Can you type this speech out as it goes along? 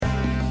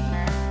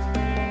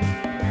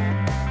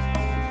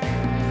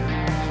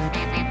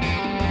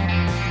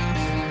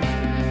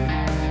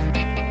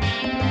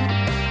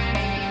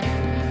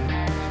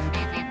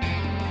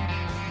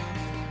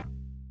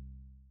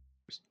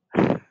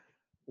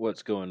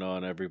What's going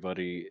on,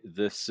 everybody?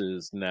 This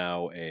is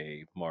now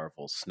a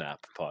Marvel Snap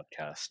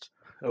podcast.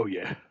 Oh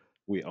yeah.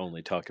 We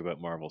only talk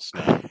about Marvel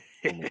Snap.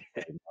 Only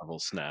play Marvel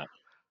Snap.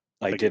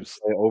 I think did it's-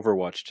 play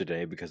Overwatch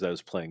today because I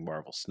was playing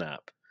Marvel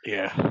Snap.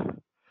 Yeah.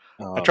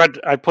 Um,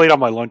 I played on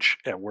my lunch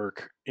at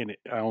work, and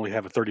I only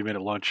have a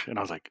 30-minute lunch, and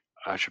I was like,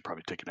 I should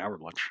probably take an hour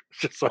lunch.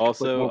 Just so I can play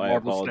also, more I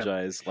Marvel Snap.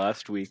 apologize.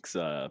 Last week's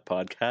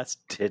podcast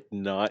did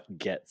not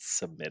get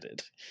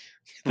submitted.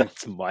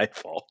 That's my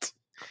fault.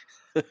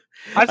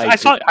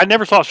 I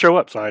never saw it show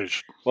up, so I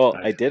just.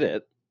 I did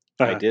it.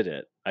 I did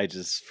it. I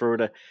just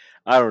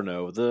I don't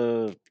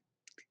know.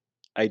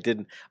 I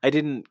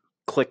didn't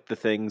click the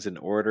things in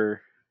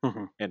order.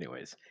 Mhm.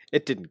 Anyways,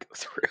 it didn't go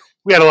through.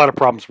 We had a lot of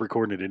problems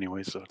recording it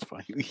anyway, so it's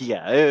fine.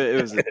 Yeah,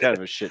 it was kind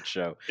of a shit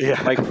show.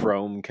 Yeah. My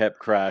Chrome kept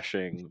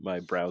crashing.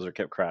 My browser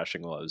kept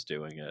crashing while I was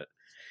doing it.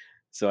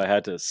 So I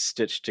had to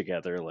stitch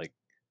together like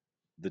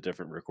the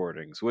different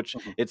recordings, which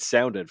Mhm. it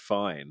sounded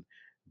fine.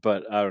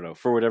 But I don't know,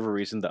 for whatever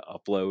reason, the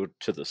upload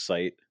to the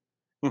site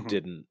Mhm.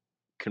 didn't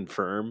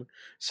confirm.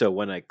 So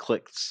when I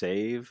clicked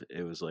save,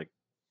 it was like,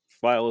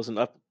 file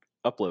isn't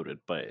uploaded,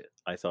 but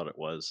I thought it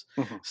was.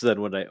 Mhm. So then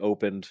when I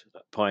opened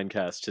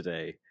Pinecast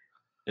today,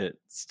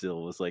 it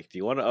still was like, do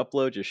you want to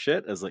upload your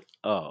shit? I was like,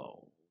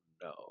 oh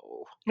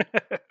no.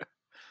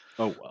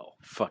 Oh well,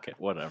 fuck it,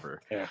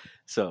 whatever. Yeah.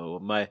 So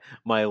my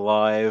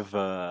live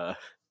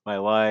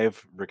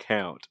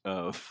recount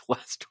of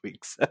last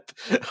week's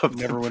of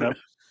Never went up.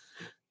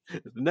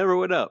 Never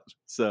went up.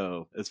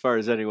 So as far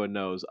as anyone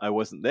knows, I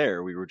wasn't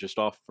there. We were just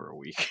off for a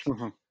week.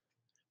 Mhm.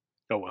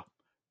 Oh well.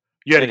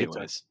 You had a good time.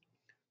 Anyways,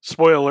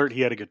 Spoiler alert: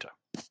 he had a good time.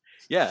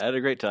 yeah, I had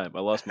a great time.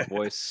 I lost my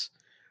voice.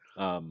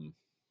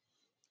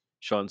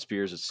 Sean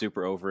Spears is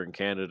super over in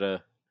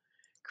Canada.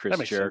 Chris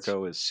makes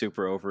Jericho is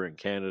super over in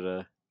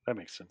Canada. That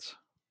makes sense.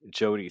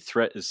 Jody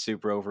Threat is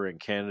super over in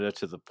Canada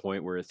to the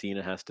point where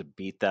Athena has to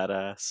beat that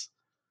ass.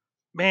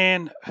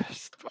 Man,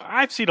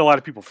 I've seen a lot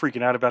of people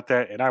freaking out about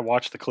that, and I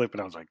watched the clip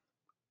and I was like,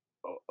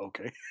 oh,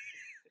 okay.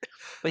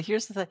 But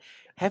here's the thing.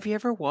 Have you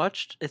ever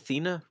watched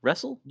Athena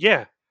wrestle?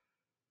 Yeah.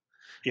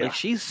 Yeah. Like,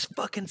 she's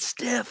fucking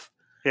stiff.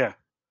 Yeah.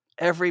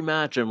 Every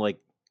match, I'm like,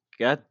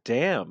 God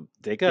damn,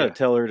 they gotta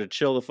tell her to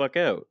chill the fuck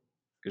out.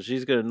 Because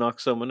she's gonna knock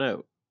someone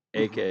out.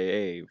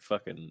 AKA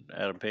fucking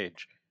Adam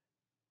Page.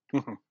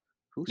 Mhm.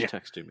 Who's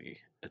texting me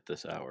at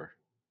this hour?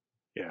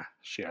 Yeah.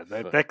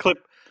 That clip.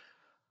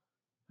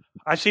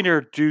 I've seen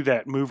her do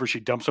that move where she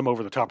dumps him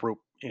over the top rope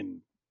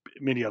in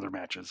many other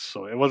matches,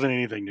 so it wasn't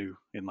anything new.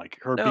 In like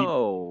her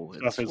No, beat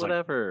stuff it's is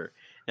whatever.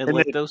 and And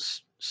like then-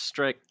 those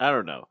strike, I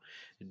don't know.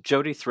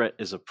 Jody Threat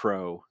is a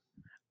pro.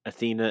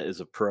 Athena is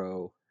a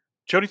pro.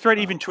 Jody Threat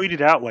even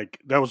tweeted out like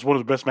that was one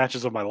of the best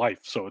matches of my life.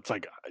 So it's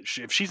like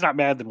if she's not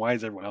mad, then why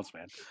is everyone else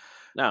mad?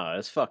 No,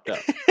 it's fucked up.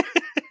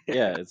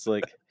 Yeah, it's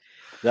like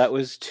that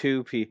was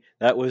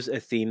that was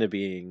Athena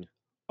being,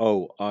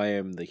 oh, I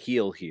am the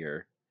heel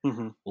here.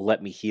 Mm-hmm.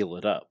 Let me heal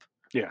it up.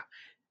 Yeah.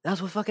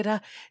 That's what fucking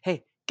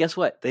Hey, guess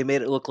what? They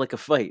made it look like a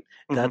fight.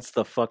 Mhm. That's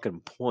the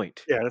fucking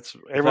point. Yeah, that's The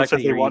everyone fact said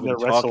that they you're want even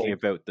to wrestle. talking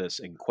about this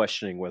and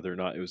questioning whether or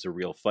not it was a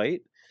real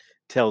fight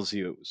tells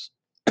you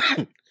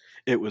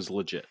it was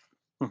legit.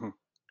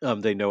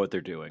 Mhm. They know what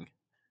they're doing.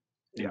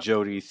 And Yeah.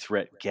 Jody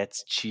Threat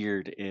gets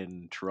cheered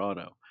in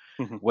Toronto.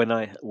 Mhm.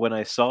 When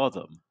I saw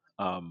them,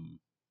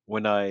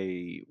 when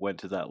I went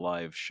to that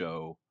live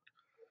show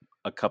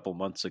a couple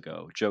months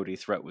ago, Jody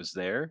Threat was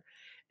there,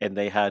 and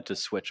they had to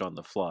switch on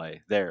the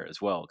fly there as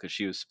well because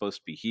she was supposed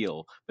to be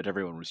heel, but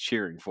everyone was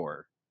cheering for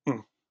her. Hmm.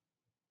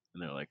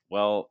 And they're like,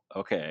 "Well,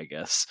 okay, I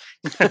guess."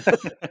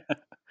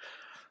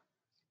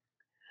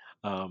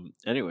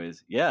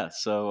 Anyways, yeah.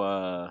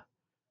 So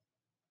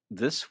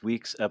this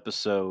week's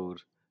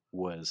episode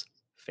was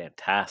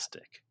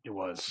fantastic. It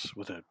was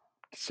with a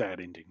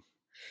sad ending.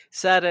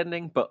 Sad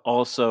ending, but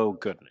also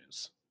good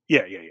news.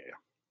 Yeah.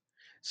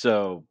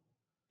 So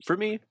for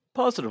me,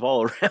 positive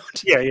all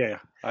around. Yeah.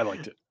 I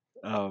liked it.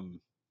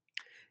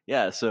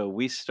 Yeah, so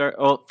we start.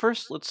 Well,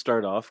 first, let's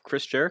start off.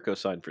 Chris Jericho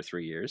signed for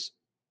 3 years.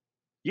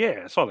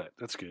 Yeah, I saw that.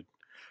 That's good.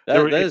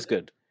 That is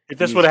good. If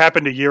this would have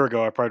happened a year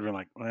ago, I'd probably been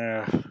like,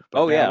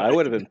 oh yeah, I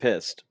would have been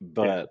pissed.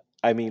 But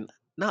I mean,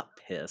 not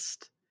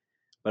pissed,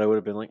 but I would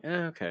have been like,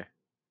 okay,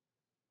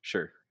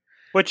 sure.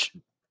 Which,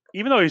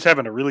 even though he's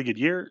having a really good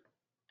year,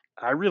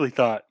 I really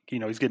thought,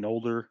 he's getting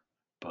older,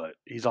 but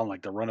he's on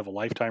like the run of a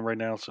lifetime right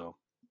now. So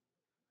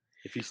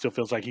if he still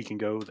feels like he can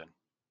go, then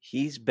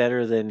he's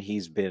better than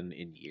he's been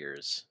in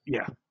years.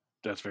 Yeah,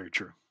 that's very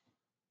true.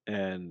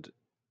 And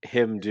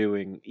him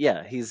doing,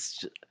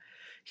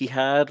 he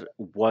had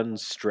one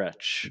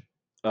stretch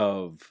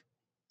of,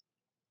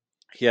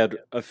 he had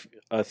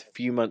a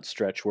few month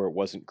stretch where it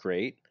wasn't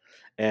great.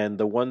 And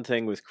the one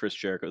thing with Chris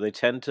Jericho, they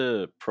tend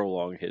to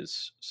prolong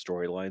his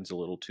storylines a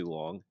little too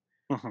long.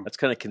 Mhm. That's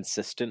kind of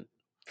consistent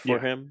for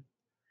him.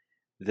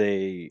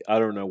 I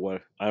don't know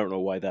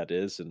why that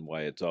is and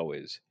why it's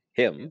always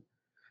him.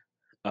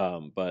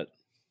 But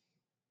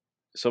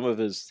some of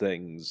his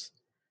things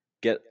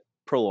get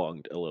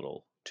prolonged a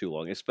little too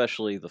long,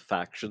 especially the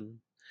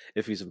faction.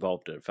 If he's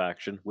involved in a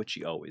faction, which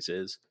he always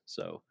is.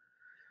 So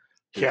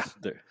Yeah,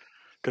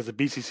 because the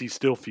BCC is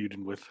still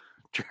feuding with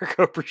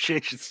Jericho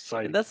Appreciation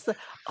Society. And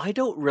I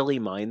don't really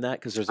mind that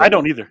because I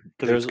don't either.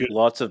 There's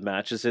lots of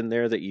matches in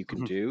there that you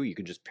can Mhm. do. You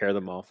can just pair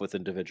them off with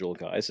individual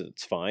guys, and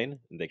it's fine.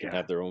 And they can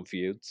have their own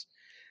feuds.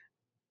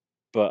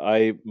 But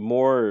I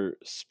more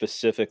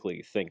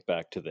specifically think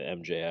back to the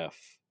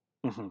MJF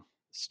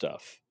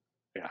stuff,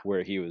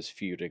 where he was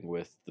feuding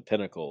with the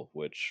Pinnacle,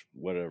 which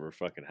whatever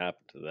fucking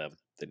happened to them,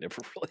 they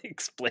never really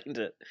explained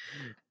it.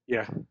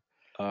 Yeah.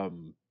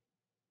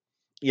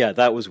 Yeah,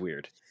 that was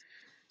weird.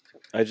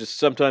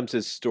 Sometimes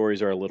his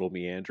stories are a little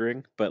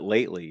meandering, but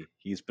lately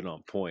he's been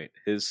on point.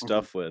 His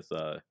stuff with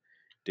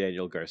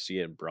Daniel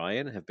Garcia and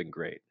Bryan have been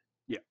great.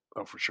 Yeah,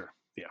 oh for sure.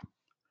 Yeah.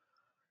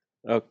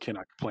 Oh,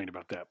 cannot complain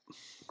about that. I'm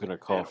gonna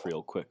cough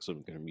real quick, so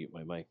I'm gonna mute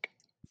my mic.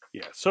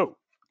 Yeah. So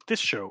this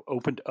show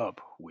opened up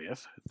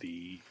with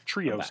the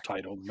trios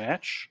title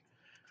match.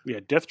 We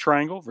had Death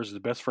Triangle versus the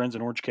Best Friends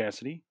and Orange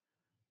Cassidy.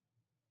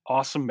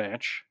 Awesome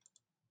match.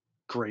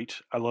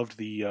 Great. I loved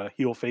the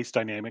heel face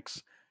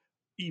dynamics.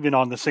 Even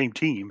on the same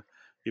team,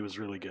 it was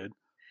really good.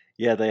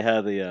 Yeah, they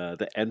had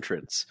the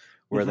entrance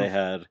where they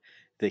had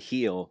the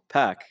heel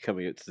Pac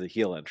coming out to the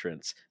heel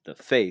entrance, the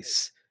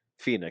face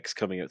Phoenix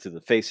coming out through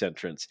the face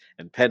entrance,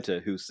 and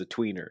Penta, who's the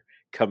tweener,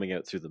 coming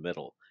out through the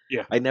middle.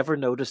 Yeah, I never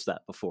noticed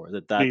that before.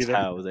 That's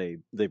how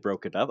they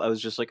broke it up. I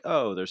was just like,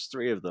 oh, there's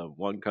three of them.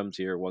 One comes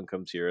here,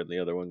 and the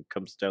other one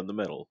comes down the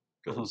middle.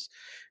 Because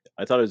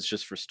I thought it was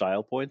just for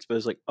style points, but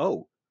it's like,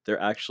 oh,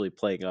 they're actually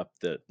playing up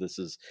that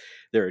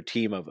they're a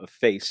team of a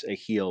face, a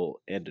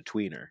heel, and a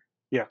tweener.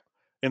 Yeah,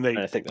 and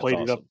I think played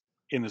awesome. It up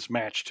in this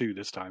match too.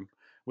 This time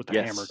with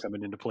the hammer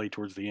coming into play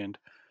towards the end.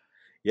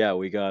 Yeah,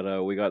 we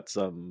got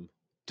some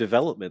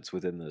developments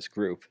within this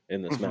group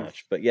in this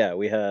match, but yeah,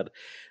 we had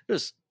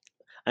just.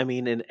 I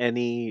mean, in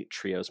any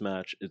trios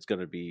match, it's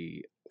going to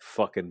be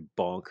fucking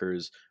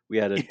bonkers. We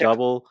had a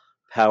double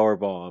power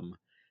bomb,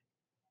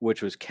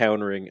 which was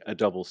countering a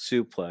double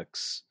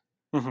suplex,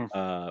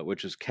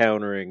 which was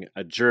countering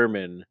a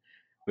German,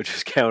 which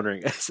was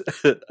countering a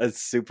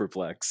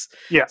superplex.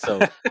 Yeah. So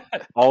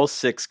all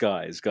six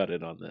guys got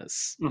in on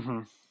this.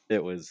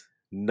 It was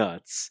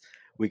nuts.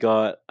 We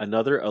got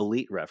another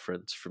Elite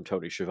reference from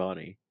Tony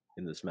Schiavone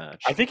in this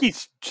match. I think he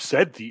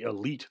said the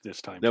Elite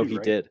this time. No, too, he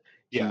right? did.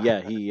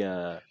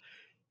 Yeah.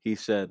 He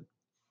said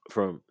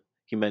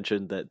he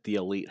mentioned that the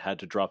Elite had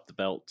to drop the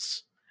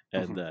belts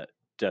and that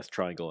Death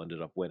Triangle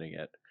ended up winning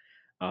it.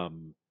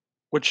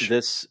 Which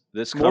this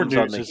comes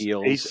on the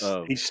heels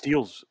of Ace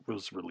Steels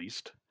was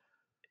released.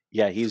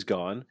 Yeah, he's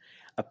gone.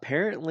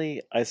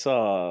 Apparently, I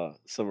saw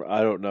some.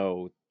 I don't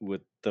know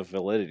with the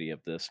validity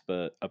of this,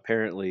 but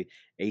apparently,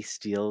 Ace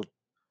Steel.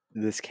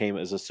 This came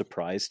as a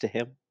surprise to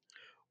him,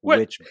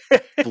 which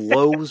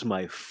blows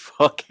my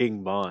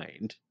fucking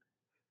mind.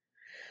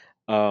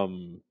 That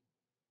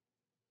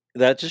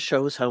just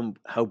shows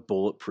how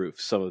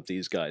bulletproof some of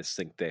these guys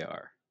think they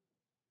are.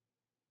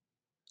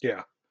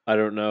 Yeah, I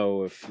don't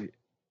know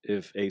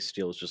if Ace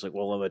Steel is just like,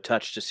 well, I'm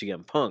attached to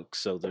CM Punk,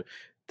 so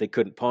they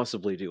couldn't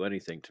possibly do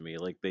anything to me.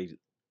 Like they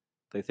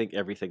think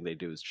everything they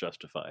do is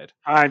justified.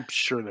 I'm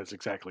sure that's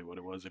exactly what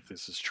it was. If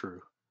this is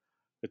true,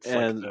 it's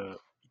like the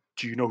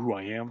 "Do you know who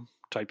I am?"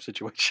 type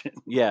situation.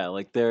 Yeah,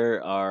 like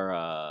there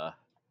are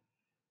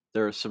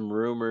some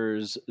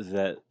rumors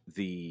that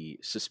the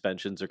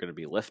suspensions are going to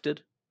be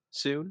lifted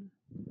soon.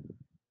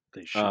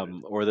 They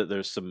should, or that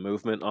there's some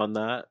movement on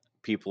that.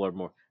 People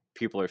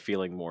are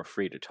feeling more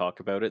free to talk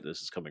about it.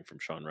 This is coming from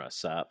Sean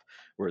Ross Sapp,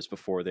 whereas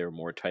before they were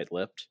more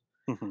tight-lipped.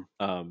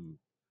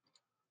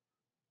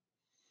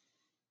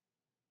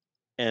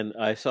 And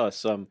I saw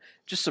some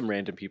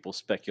random people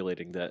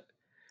speculating that,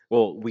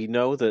 well, we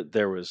know that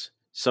there was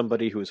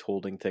somebody who was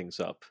holding things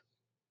up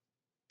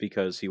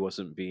because he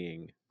wasn't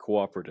being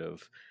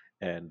cooperative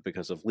and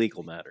because of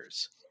legal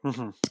matters.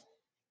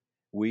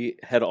 We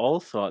had all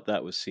thought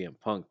that was CM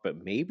Punk,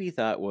 but maybe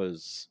that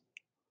was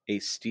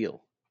Ace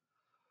Steel.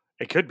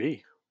 It could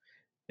be.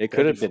 It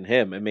could have been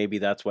him, and maybe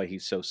that's why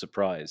he's so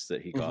surprised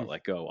that he got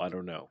let go. I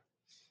don't know.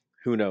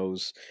 Who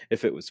knows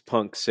if it was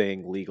Punk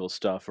saying legal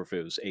stuff or if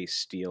it was Ace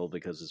Steel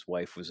because his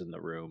wife was in the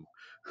room.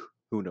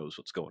 Who knows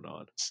what's going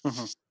on?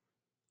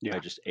 Yeah. I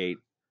just ate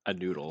a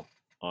noodle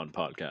on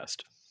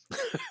podcast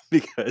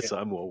because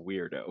I'm a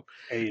weirdo.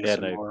 ASMR.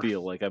 And I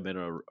feel like I'm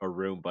in a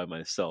room by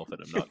myself and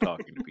I'm not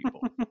talking to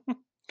people.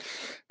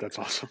 That's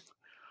awesome.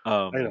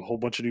 I had a whole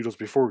bunch of noodles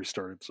before we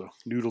started, so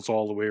noodles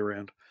all the way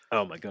around.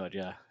 Oh my god,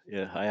 yeah.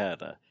 I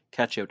had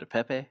cacio de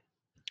pepe.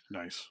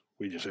 Nice.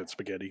 We just had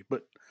spaghetti,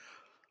 but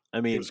I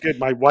mean, it was good.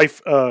 My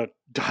wife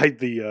dyed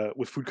the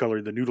with food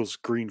coloring the noodles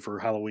green for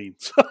Halloween.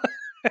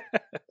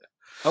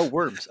 Oh,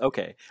 worms.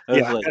 Okay.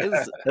 I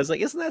was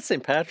like, isn't that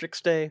St.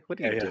 Patrick's Day? What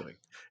are you doing?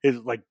 It's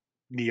like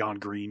neon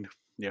green.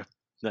 Yeah.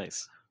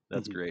 Nice.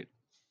 That's great.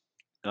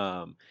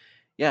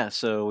 Yeah,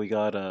 so we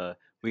got a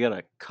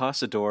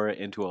Casadora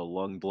into a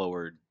lung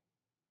blower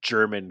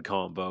German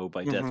combo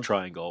by Death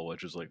Triangle,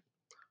 which was like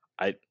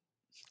I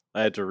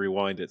had to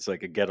rewind it so I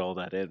could get all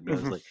that in, but I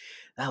was like,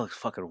 that looks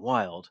fucking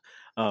wild.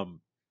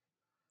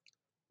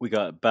 We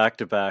got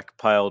back-to-back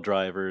pile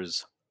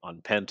drivers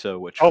Penta,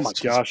 which Oh was my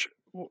just gosh.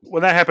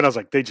 When that happened, I was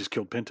like, they just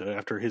killed Penta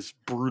after his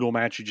brutal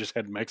match he just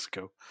had in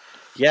Mexico.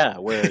 yeah,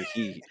 where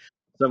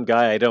some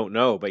guy I don't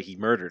know, but he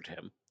murdered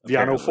him.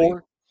 Viano Apparently,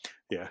 4?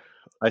 Yeah.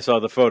 I saw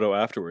the photo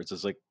afterwards.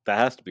 It's like that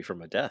has to be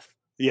from a death.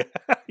 Yeah.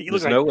 He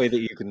looks There's like, no way that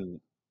you can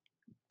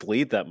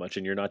bleed that much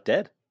and you're not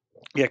dead.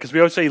 yeah, because we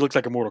always say he looks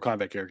like a Mortal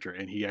Kombat character,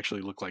 and he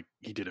actually looked like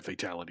he did a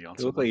fatality on It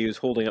looked like somebody. he was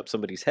holding up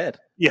somebody's head.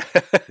 Yeah.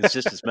 It's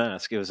just his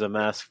mask. It was a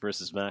mask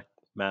versus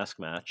mask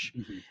match,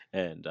 Mhm.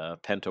 and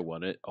Penta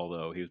won it,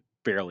 although he was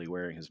barely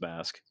wearing his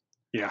mask.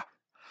 Yeah.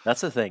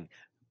 That's the thing.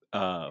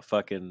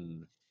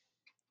 Fucking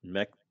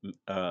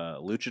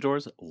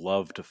luchadors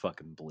love to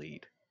fucking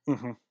bleed.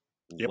 Hmm.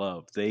 Yep.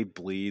 Love. They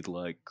bleed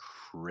like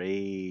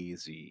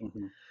crazy.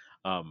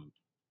 Hmm.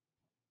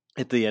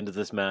 At the end of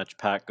this match,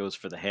 Pac goes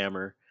for the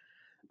hammer,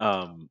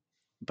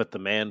 but the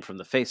man from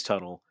the face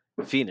tunnel,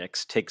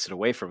 Phoenix, takes it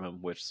away from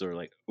him, which they're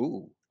like,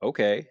 "Ooh,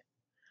 okay."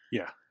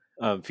 Yeah.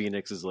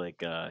 Phoenix is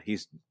like,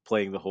 he's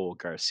playing the whole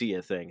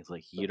Garcia thing. It's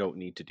like, you don't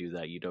need to do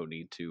that. You don't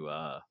need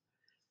to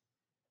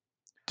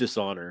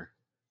dishonor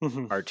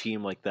Hmm. our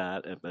team like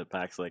that. And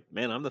Pac's like,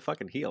 man, I'm the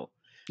fucking heel.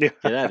 Yeah.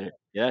 Get out of here.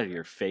 Get out of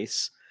your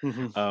face.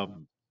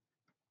 Hmm.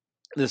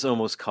 This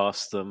almost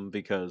costs them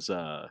because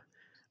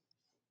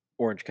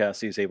Orange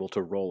Cassidy is able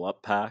to roll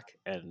up Pac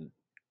and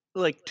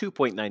like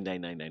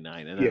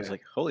 2.99999. And I was Yeah.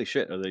 like, holy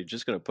shit, are they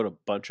just going to put a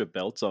bunch of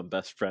belts on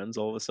best friends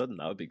all of a sudden?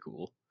 That would be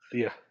cool.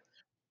 Yeah.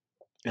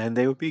 And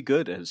they would be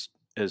good as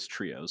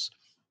trios.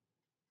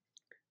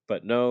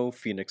 But no,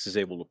 Phoenix is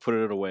able to put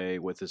it away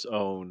with his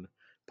own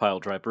pile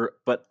driver.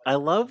 But I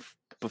love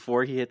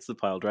before he hits the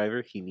pile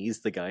driver, he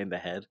knees the guy in the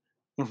head.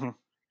 Hmm.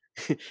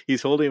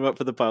 He's holding him up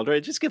for the pile driver.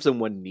 It just gives him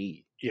one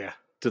knee Yeah.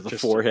 to the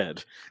Just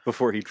forehead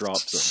before he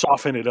drops him.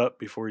 Soften it up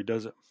before he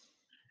does it.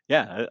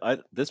 Yeah,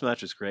 this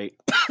match is great.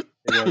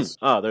 It was.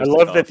 Oh, I there's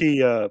love that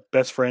the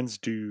best friends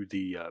do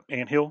the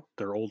anthill,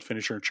 their old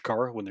finisher in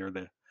Chikara when they're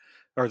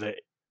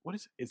what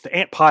is it? It's the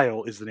ant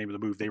pile is the name of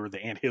the move. They were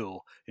the ant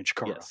hill in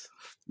Chikara. Yes.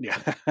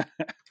 Yeah.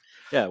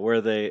 Yeah,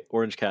 where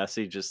Orange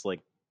Cassidy just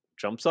like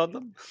jumps on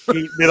them.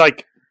 They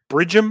like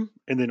bridge him,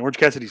 and then Orange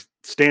Cassidy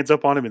stands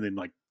up on him and then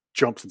like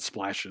jumps and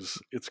splashes.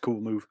 It's a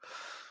cool move.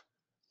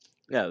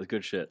 Yeah, it was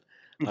good shit.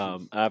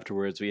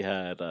 Afterwards, we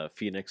had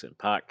Phoenix and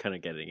Pac kind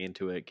of getting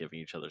into it, giving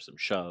each other some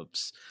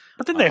shoves.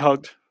 But then they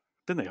hugged.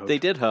 They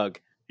did hug,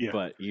 Yeah.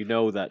 but you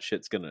know that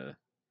shit's gonna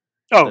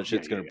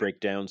gonna break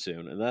down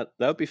soon, and that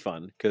would be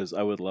fun because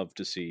I would love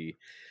to see.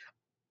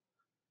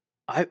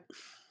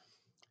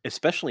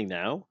 Especially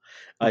now,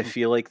 I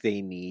feel like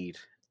they need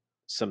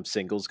some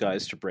singles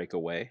guys to break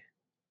away.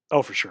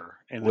 Oh, for sure.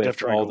 And the Death With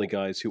Triangle. all the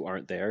guys who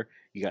aren't there,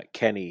 you got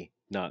Kenny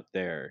not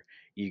there,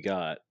 you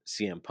got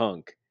CM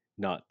Punk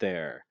not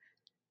there.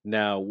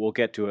 Now we'll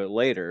get to it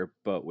later,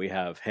 but we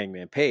have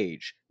Hangman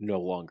Page no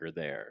longer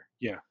there.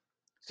 Yeah.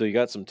 So you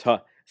got some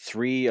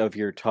three of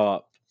your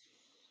top,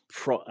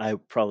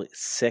 probably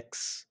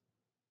six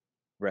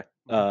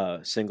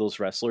singles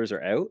wrestlers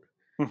are out.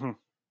 Mm-hmm.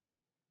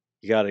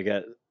 You gotta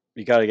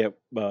get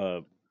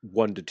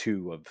 1 to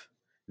 2 of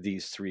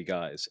these three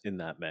guys in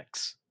that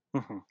mix,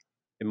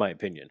 in my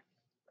opinion,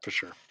 for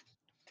sure.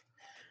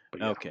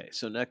 Yeah. Okay,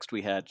 so next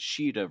we had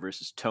Shida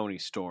versus Toni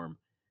Storm.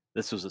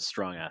 This was a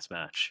strong ass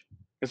match.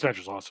 This match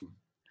was awesome.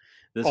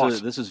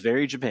 This was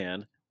very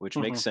Japan, which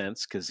makes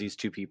sense because these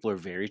two people are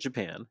very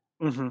Japan.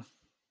 Sure.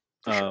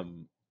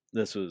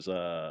 This was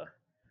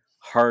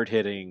hard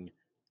hitting,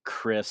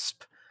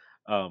 crisp.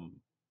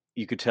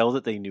 You could tell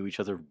that they knew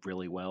each other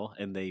really well,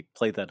 and they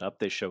played that up.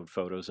 They showed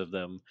photos of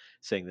them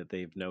saying that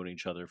they've known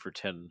each other for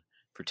 10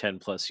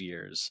 plus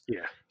years.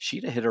 Yeah.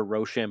 Shida hit a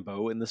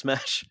Rochambeau in this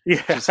match.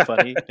 Yeah. Which is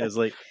funny. It was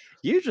like,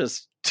 you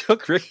just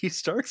took Ricky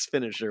Stark's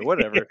finisher,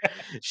 whatever.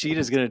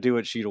 Shida's going to do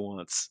what Shida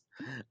wants.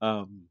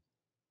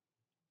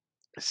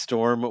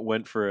 Storm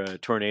went for a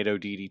tornado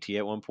DDT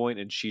at one point,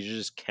 and Shida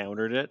just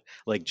countered it,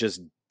 like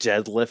just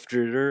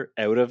deadlifted her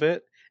out of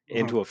it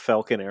into a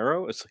Falcon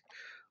Arrow. It's like,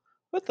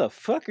 what the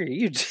fuck are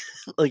you doing?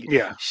 Like,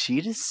 yeah,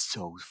 Shida's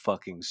so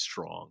fucking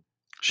strong.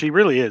 She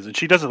really is, and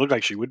she doesn't look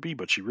like she would be,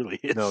 but she really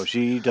is. No,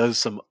 she does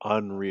some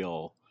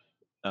unreal,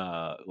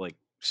 like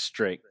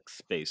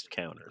strength-based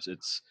counters.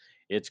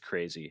 It's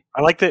crazy.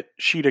 I like that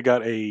Shida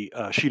got a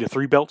Shida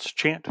 3 belts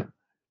chant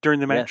during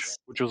the match,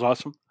 which was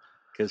awesome.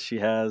 Because she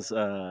has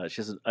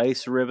an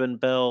ice ribbon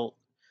belt.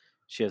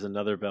 She has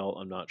another belt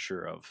I'm not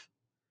sure of.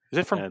 Is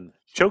it from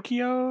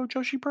Tokyo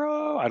Joshi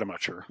Pro? I'm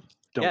not sure.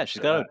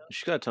 She's got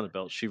a ton of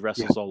belts. She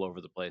wrestles all over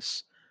the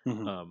place.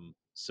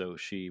 So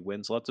she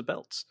wins lots of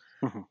belts.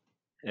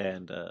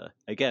 And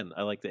again,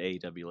 I like the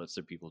AEW lets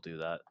their people do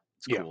that.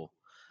 It's cool.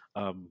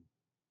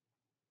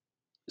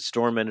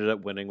 Storm ended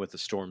up winning with the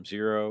Storm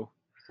Zero.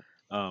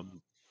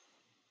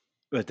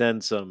 But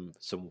then some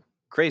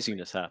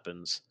craziness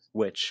happens,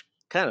 which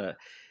kind of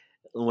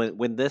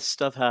when this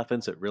stuff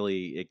happens, it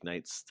really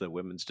ignites the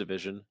women's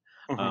division.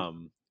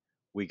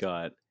 We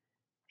got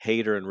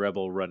Hayter and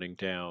Rebel running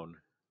down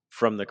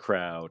from the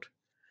crowd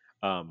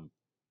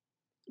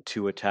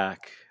to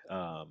attack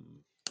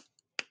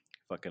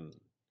fucking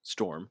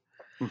Storm.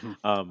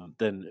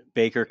 Then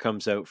Baker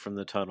comes out from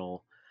the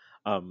tunnel.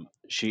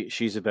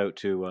 She's about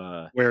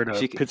to wearing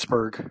a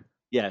Pittsburgh.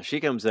 Yeah, she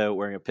comes out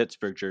wearing a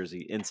Pittsburgh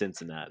jersey in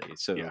Cincinnati.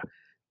 So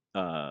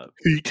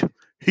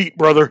heat,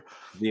 brother.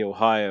 The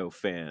Ohio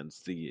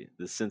fans, the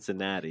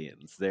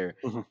Cincinnatians,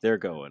 they're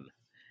going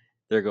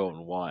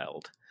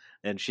wild.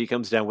 And she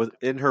comes down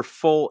in her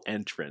full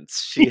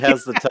entrance. She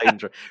has the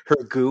Titans.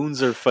 Her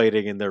goons are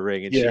fighting in the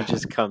ring, and she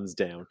just comes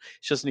down.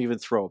 She doesn't even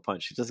throw a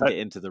punch. She doesn't get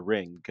into the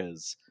ring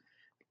because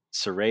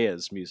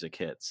Saraya's music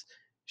hits.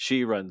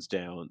 She runs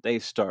down. They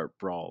start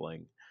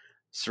brawling.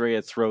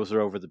 Saraya throws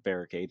her over the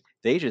barricade.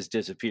 They just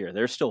disappear.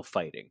 They're still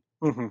fighting.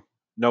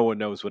 No one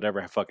knows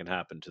whatever fucking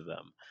happened to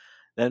them.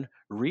 Then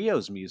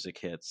Rio's music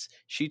hits.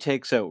 She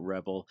takes out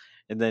Rebel,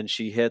 and then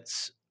she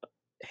hits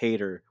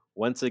Hayter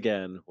once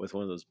again with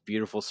one of those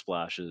beautiful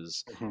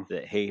splashes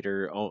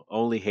that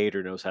only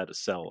Hayter knows how to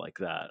sell like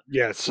that.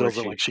 Yeah, it sells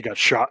it like she got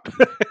shot.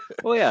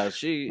 Oh yeah,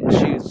 she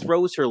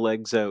throws her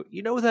legs out.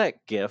 You know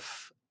that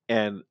GIF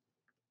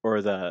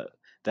or that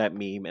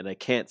meme, and I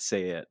can't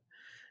say it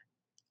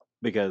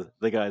because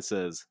the guy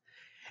says,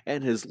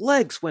 and his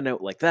legs went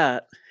out like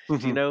that. Do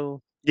you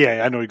know?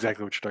 Yeah, I know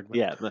exactly what you're talking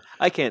about. Yeah,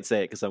 I can't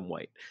say it because I'm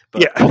white.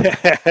 But,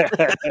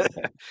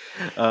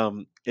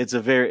 it's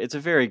a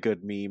very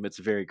good meme. It's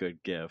a very good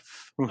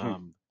GIF.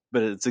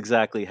 But it's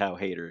exactly how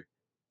Hayter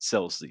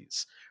sells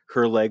these.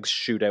 Her legs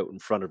shoot out in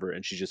front of her,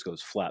 and she just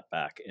goes flat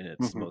back, and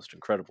it's the most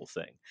incredible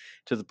thing.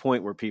 To the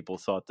point where people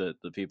thought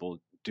that the people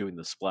doing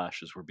the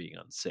splashes were being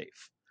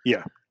unsafe.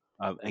 Yeah.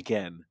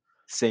 Again,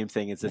 same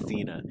thing as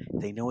Athena.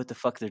 They know what the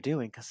fuck they're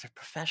doing because they're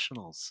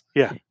professionals.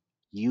 Yeah.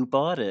 You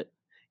bought it.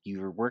 You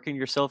were working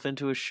yourself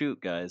into a shoot,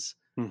 guys.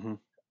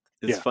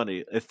 It's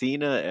funny.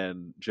 Athena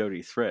and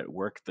Jody Threat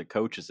worked the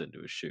coaches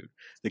into a shoot.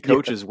 The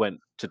coaches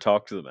went to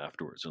talk to them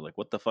afterwards. They're like,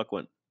 what the fuck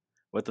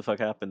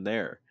happened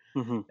there?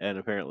 And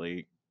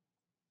apparently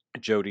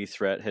Jody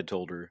Threat had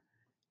told her,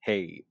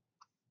 hey,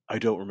 I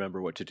don't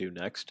remember what to do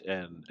next.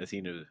 And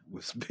Athena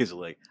was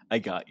basically like, I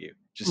got you.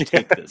 Just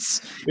take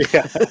this.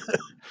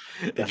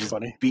 That's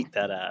funny. Beat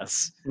that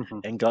ass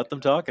and got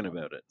them talking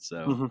about it.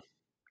 So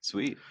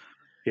sweet.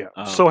 Yeah.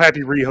 So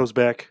happy Riho's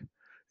back.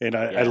 And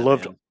I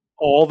loved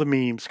all the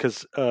memes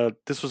because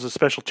this was a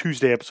special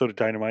Tuesday episode of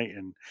Dynamite,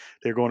 and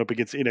they're going up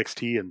against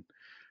NXT, and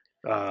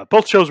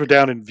both shows were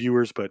down in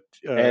viewers, but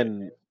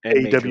and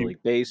Major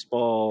League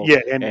Baseball,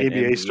 and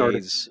NBA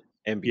started.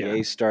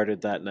 NBA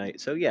started that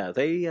night, so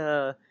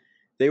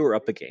they were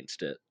up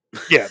against it.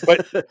 Yeah,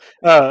 but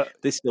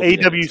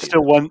AEW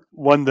still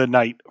won the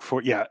night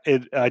for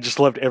I just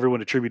loved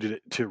everyone attributed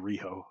it to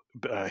Riho.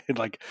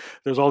 Like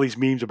there's all these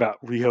memes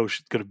about Riho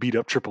going to beat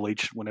up Triple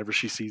H whenever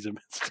she sees him.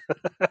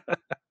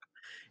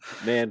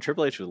 Man,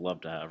 Triple H would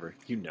love to have her.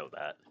 You know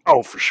that.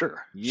 Oh, for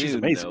sure. She's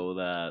amazing. You know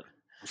that.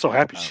 I'm so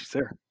happy she's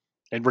there.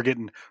 And we're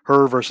getting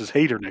her versus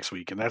Hayter next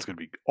week, and that's going to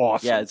be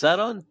awesome. Yeah, is that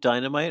on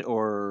Dynamite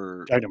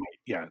or Dynamite?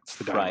 Yeah, it's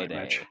the Dynamite Friday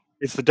match.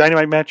 It's the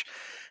Dynamite match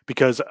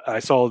because I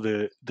saw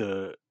the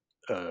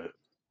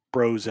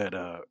bros at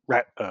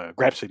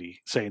Grap City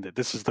saying that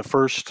this is the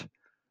first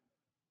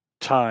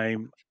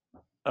time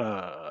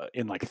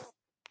in like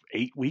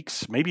 8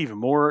 weeks, maybe even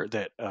more,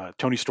 that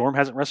Tony Storm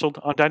hasn't wrestled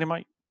on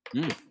Dynamite.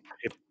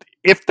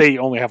 If they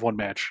only have one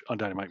match on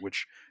Dynamite,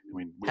 which I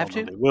mean, we all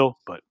know they will,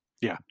 but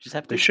yeah,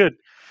 they should,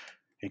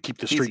 and keep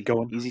the streak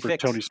going. Easy for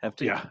fix. Tony Storm.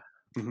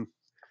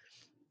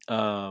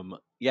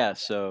 Yeah.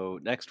 So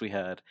next we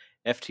had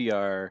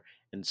FTR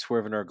and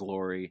Swerve in Our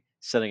Glory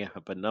setting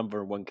up a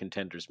number one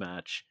contenders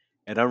match,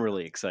 and I'm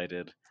really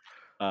excited.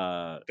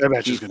 That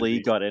match Keith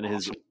Lee got in awesome.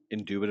 His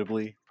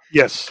indubitably.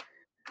 Yes,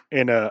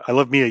 and I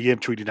love Mia Yim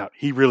tweeting out.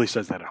 He really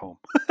says that at home.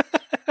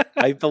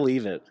 I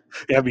believe it.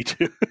 Yeah, me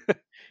too.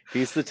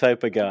 He's the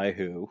type of guy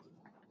who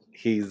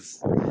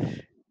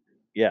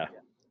yeah,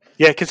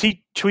 because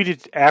he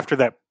tweeted after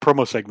that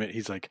promo segment.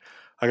 He's like,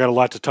 I got a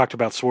lot to talk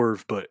about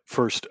Swerve, but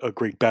first, a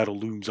great battle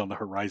looms on the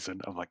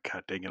horizon. I'm like,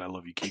 God dang it, I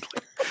love you, Keith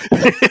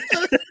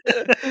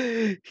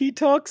Lee. He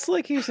talks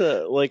like he's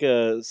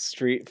a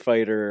street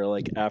fighter,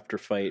 like after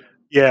fight.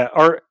 Yeah,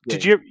 or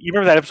did you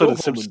remember that episode of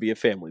Simpsons? Be a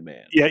family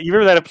man. Yeah, you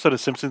remember that episode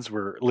of Simpsons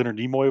where Leonard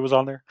Nimoy was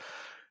on there?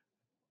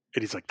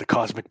 And he's like, the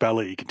cosmic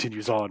ballet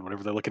continues on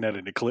whenever they're looking at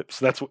an eclipse.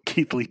 That's what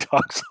Keith Lee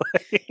talks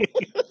like.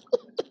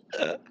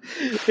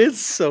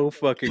 It's so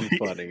fucking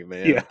funny,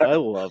 man. Yeah. I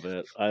love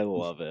it.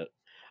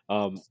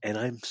 And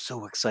I'm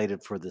so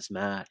excited for this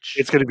match.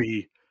 It's going to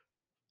be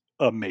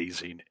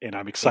amazing. And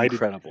I'm excited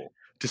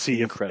to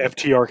see if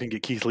FTR can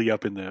get Keith Lee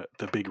up in the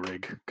big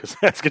rig, because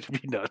that's going to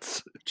be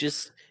nuts.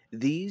 Just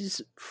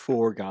these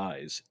 4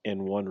 guys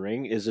in one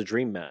ring is a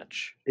dream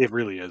match. It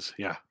really is,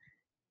 yeah.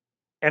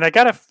 And I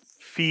got to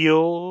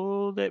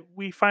feel that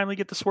we finally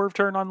get the swerve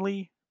turn on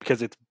Lee,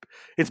 because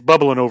it's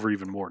bubbling over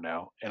even more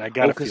now. And I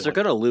got to because they're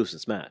going to lose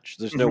this match.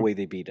 There's no way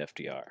they beat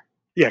FTR.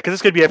 Yeah, because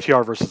it's going to be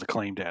FTR versus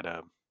Acclaimed at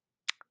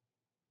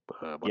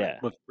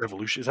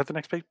Revolution. Is that the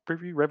next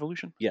preview?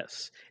 Revolution?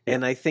 Yes.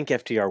 And I think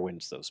FTR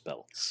wins those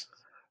belts.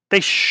 They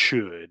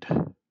should.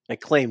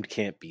 Acclaimed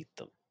can't beat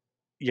them.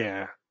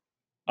 Yeah.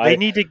 They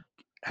need to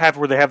have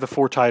where they have the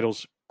 4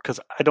 titles because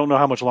I don't know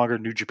how much longer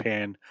New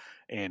Japan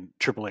and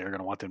AAA are going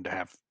to want them to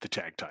have the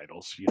tag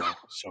titles.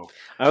 So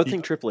I don't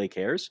think AAA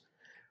cares,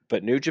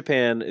 but New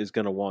Japan is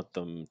going to want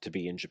them to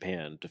be in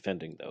Japan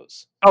defending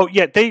those. Oh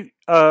yeah, they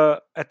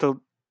at the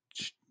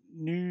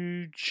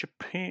New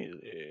Japan.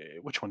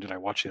 Which one did I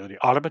watch the other day?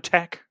 Autumn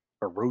Attack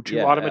or Road to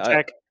Autumn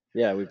Attack?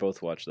 Yeah, we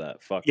both watched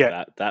that. Fuck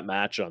that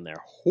match on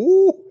there.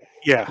 Whoo!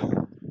 Yeah.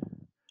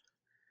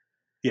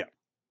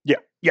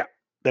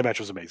 That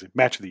match was amazing.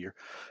 Match of the year.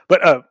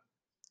 But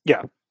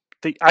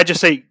I just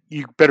say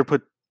you better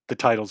put the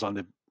titles on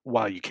them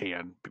while you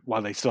can,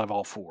 while they still have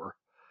all four.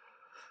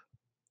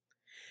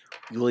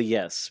 Well,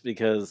 yes,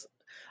 because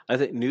I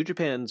think New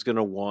Japan's going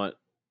to want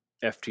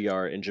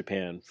FTR in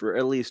Japan for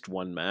at least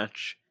one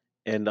match,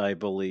 and I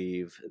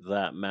believe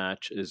that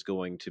match is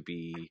going to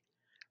be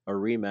a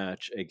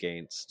rematch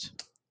against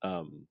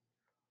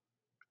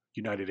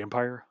United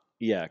Empire.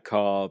 Yeah,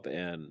 Cobb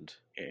and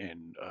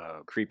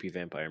Creepy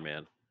Vampire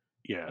Man.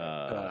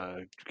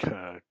 Yeah,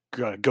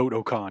 Goat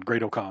Okan,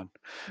 Great Okan,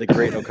 the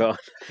Great Okan,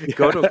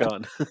 Goat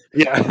Okan.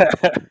 Yeah,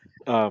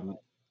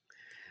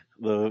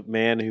 the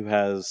man who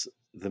has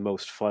the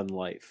most fun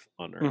life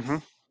on earth. Mm-hmm.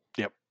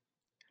 Yep,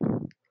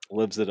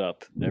 lives it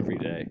up every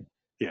day.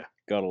 Yeah,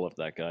 gotta love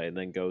that guy. And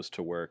then goes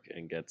to work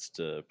and gets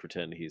to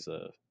pretend he's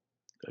an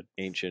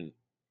ancient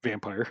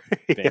vampire.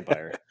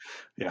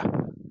 Yeah,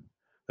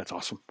 that's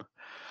awesome.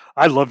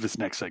 I love this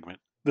next segment.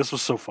 This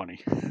was so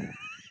funny.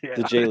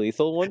 The Jay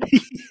Lethal one?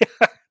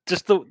 Yeah,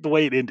 just the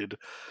way it ended.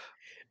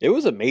 It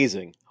was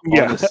amazing,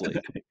 honestly.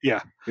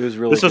 Yeah. It was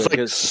really This was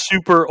like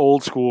super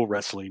old school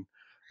wrestling.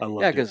 I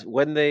loved it. Yeah, because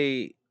when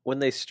they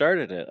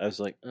started it, I was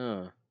like,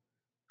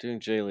 doing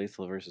Jay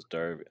Lethal versus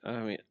Darby. I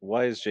mean,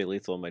 why is Jay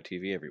Lethal on my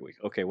TV every week?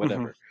 Okay,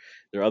 whatever.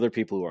 Mm-hmm. There are other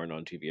people who aren't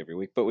on TV every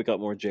week, but we got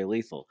more Jay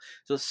Lethal.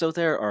 So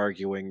they're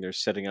arguing, they're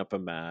setting up a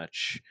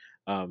match.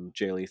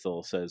 Jay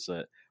Lethal says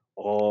that,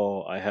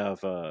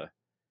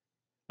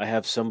 I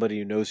have somebody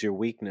who knows your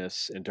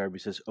weakness, and Darby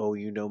says, "Oh,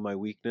 you know my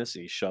weakness,"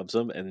 and he shoves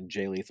him, and then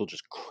Jay Lethal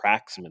just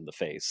cracks him in the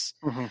face.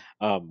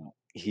 Mm-hmm.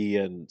 He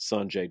and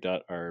Sanjay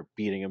Dutt are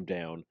beating him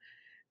down.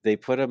 They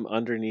put him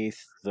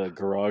underneath the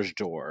garage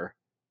door.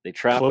 They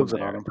trap him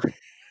there.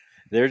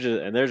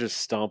 They're just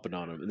stomping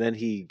on him, and then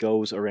he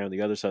goes around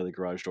the other side of the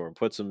garage door and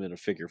puts him in a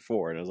figure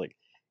four. And I was like,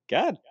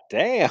 "God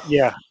damn!"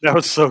 Yeah, that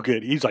was so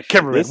good. He's like,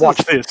 "Cameraman, watch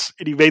this,"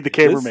 and he made the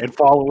cameraman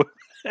follow him.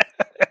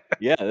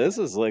 Yeah, this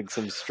is like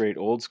some straight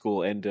old school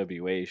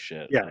NWA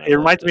shit. Yeah, it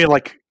reminds me of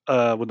like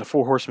when the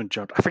Four Horsemen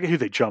jumped. I forget who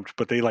they jumped,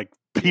 but they like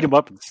beat him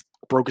up and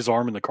broke his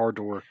arm in the car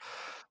door.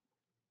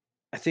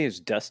 I think it was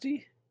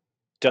Dusty.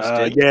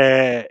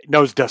 Yeah, no,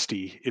 it was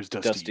Dusty. It was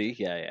Dusty. Dusty,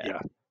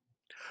 yeah.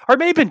 Or it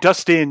may have been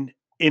Dustin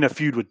in a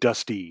feud with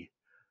Dusty.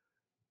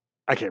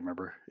 I can't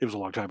remember. It was a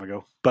long time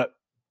ago, but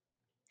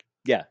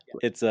yeah,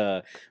 it's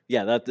that,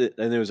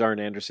 and it was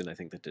Arn Anderson, I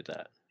think, that did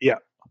that. Yeah.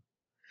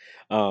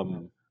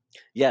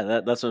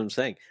 Yeah, that's what I'm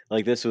saying.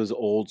 Like, this was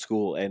old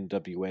school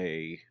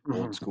NWA,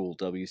 old school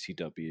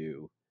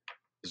WCW. It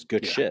was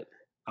good shit.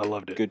 I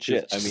loved it. Good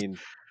shit. I mean,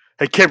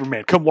 hey,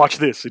 cameraman, come watch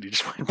this. And he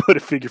just went and put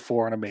a figure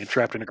four on a man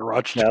trapped in a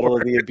garage door. Battle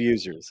of the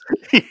Abusers.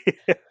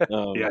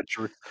 Yeah,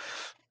 true.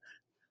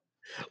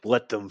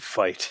 Let them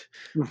fight.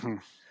 Mm-hmm.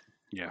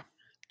 Yeah.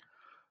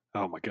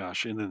 Oh my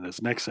gosh! And then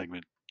this next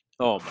segment.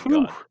 Oh my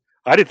god!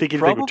 I didn't think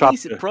anything would top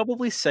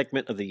probably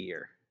segment of the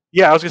year.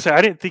 Yeah, I was gonna say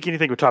I didn't think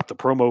anything would top the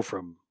promo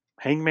from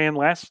Hangman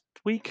last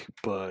week,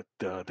 but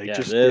they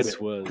just did it.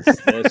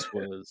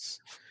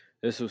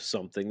 This was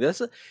something.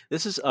 This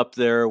is up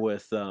there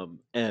with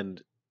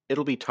and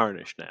it'll be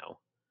tarnished now,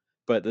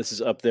 but this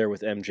is up there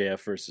with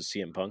MJF versus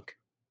CM Punk.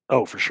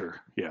 Oh, for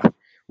sure, yeah.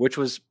 Which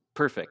was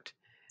perfect.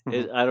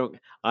 Mm-hmm.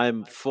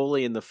 I'm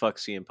fully in the fuck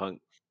CM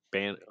Punk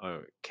band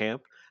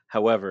camp.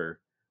 However,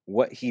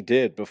 what he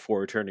did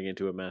before turning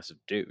into a massive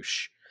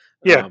douche,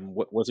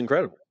 was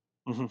incredible.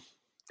 Mm-hmm.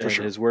 And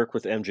his work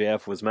with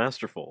MJF was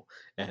masterful.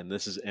 And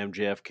this is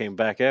MJF came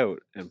back out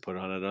and put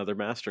on another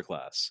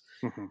masterclass.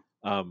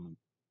 Mm-hmm.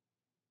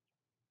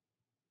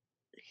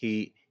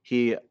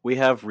 We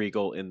have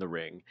Regal in the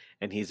ring,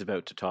 and he's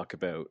about to talk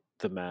about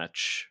the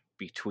match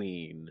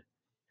between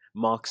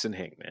Mox and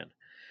Hangman.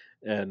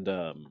 And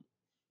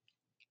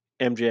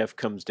MJF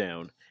comes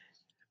down,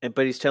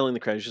 but he's telling the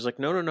crowd, he's just like,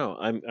 no,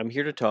 I'm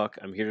here to talk.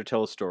 I'm here to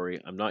tell a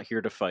story. I'm not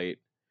here to fight.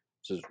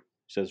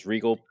 Says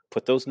Regal,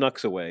 put those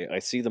knucks away. I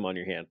see them on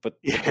your hand. Put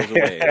those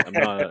away.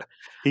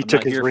 He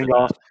took his ring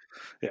off.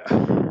 Yeah,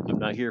 I'm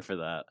not here for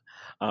that.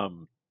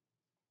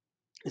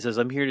 He says,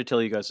 I'm here to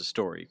tell you guys a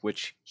story,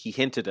 which he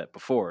hinted at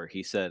before.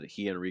 He said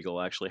he and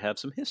Regal actually have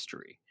some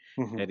history.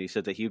 Mm-hmm. And he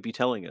said that he would be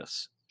telling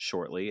us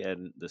shortly,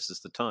 and this is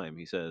the time.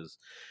 He says,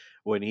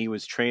 when he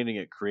was training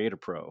at Create a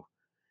Pro,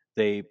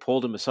 they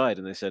pulled him aside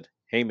and they said,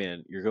 hey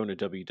man, you're going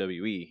to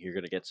WWE. You're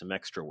going to get some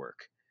extra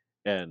work.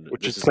 And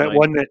which is that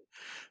one that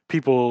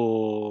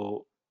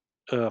people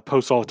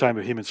post all the time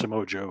of him and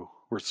Samoa Joe,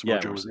 where Samoa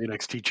Joe was the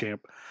NXT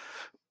champ.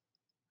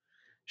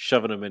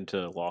 Shoving him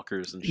into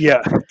lockers and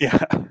shit. Yeah.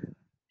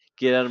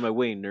 Get out of my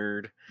way,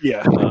 nerd.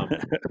 Yeah.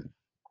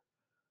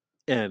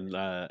 And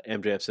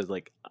MJF said,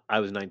 like, I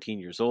was 19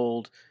 years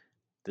old.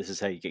 This is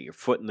how you get your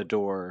foot in the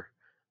door.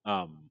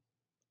 I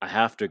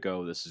have to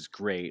go. This is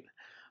great.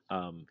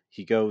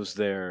 He goes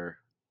there.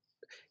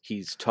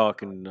 He's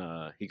talking.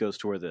 He goes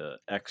to where the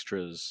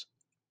extras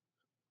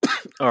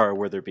are,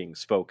 where they're being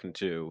spoken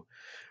to.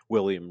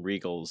 William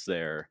Regal's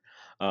there.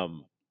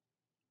 And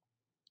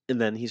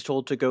then he's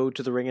told to go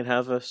to the ring and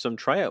have some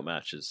tryout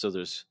matches. So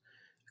there's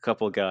a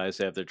couple of guys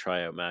that have their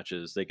tryout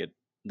matches. They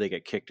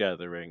get kicked out of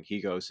the ring.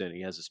 He goes in.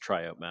 He has his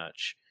tryout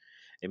match.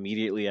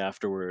 Immediately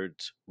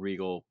afterwards,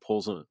 Regal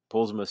pulls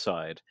him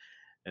aside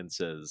and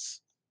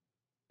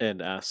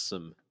asks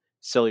him,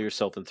 "Sell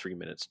yourself in 3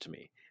 minutes to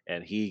me."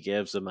 And he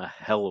gives him a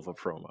hell of a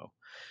promo.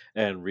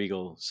 And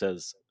Regal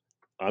says,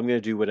 "I'm going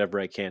to do whatever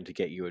I can to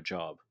get you a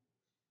job."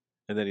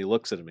 And then he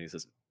looks at him and he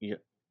says, "You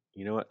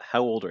know what?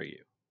 How old are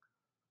you?"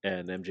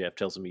 And MJF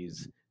tells him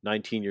he's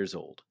 19 years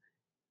old.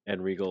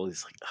 And Regal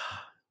is like,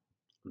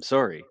 "I'm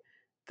sorry,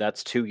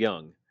 that's too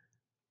young,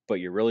 but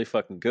you're really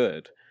fucking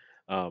good.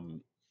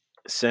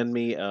 Send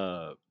me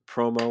a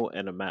promo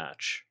and a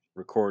match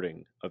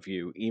recording of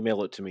you.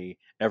 Email it to me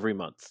every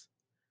month."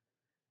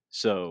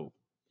 So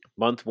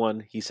month 1,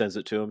 he sends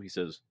it to him. He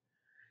says,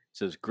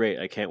 "Great,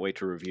 I can't wait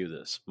to review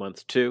this."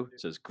 Month 2, he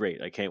says,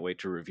 "Great, I can't wait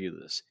to review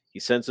this." He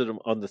sends it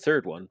on the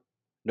third one,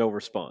 no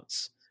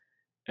response.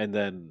 And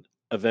then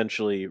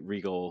eventually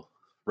Regal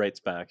writes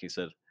back. He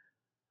said,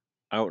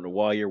 "I don't know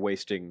why you're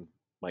wasting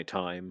my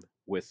time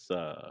with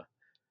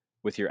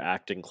your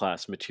acting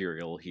class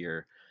material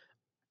here.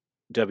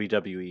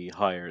 WWE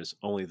hires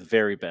only the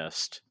very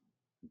best.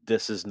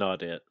 This is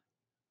not it.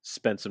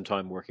 Spend some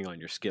time working on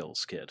your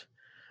skills, kid.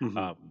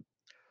 Mm-hmm.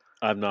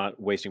 I'm not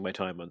wasting my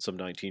time on some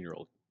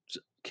 19-year-old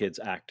kid's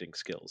acting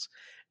skills."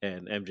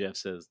 And MJF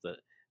says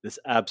that this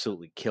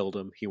absolutely killed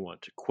him. He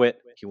wanted to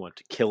quit. He wanted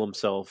to kill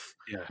himself.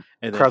 Yeah.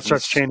 And then Crowd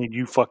starts chanting,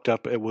 "You fucked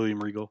up," at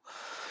William Regal.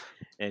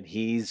 And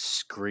he's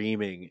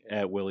screaming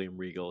at William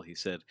Regal. He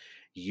said,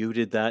 "You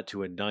did that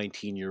to a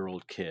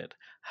 19-year-old kid.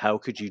 How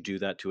could you do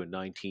that to a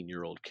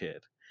 19-year-old kid?"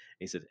 And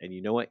he said, "And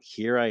you know what?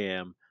 Here I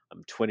am.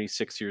 I'm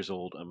 26 years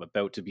old. I'm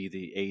about to be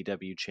the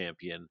AEW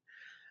champion.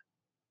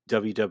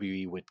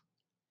 WWE would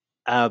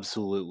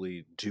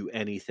absolutely do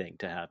anything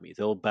to have me.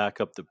 They'll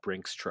back up the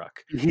Brinks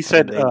truck." He And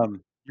said,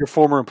 "Your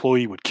former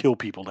employee would kill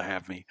people to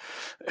have me."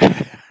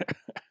 and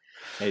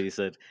he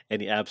said,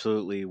 and he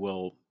absolutely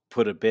will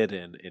put a bid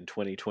in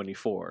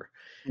 2024.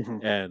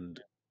 Mm-hmm.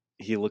 And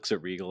he looks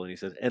at Regal and he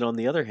says, "And on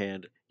the other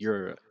hand,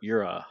 you're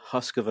a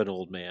husk of an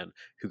old man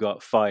who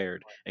got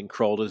fired and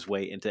crawled his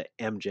way into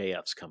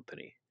MJF's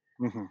company."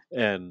 Mm-hmm.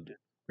 And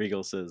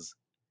Regal says,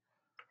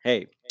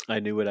 "Hey, I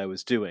knew what I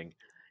was doing.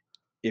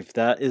 If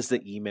that is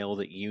the email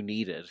that you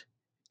needed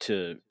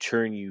to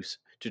turn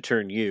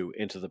you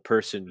into the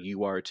person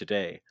you are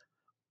today,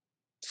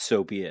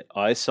 so be it.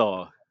 I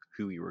saw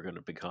who you were going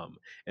to become,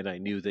 and I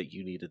knew that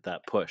you needed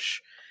that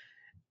push."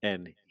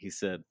 And he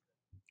said,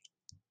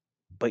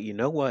 "But you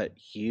know what?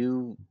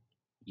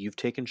 You've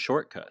taken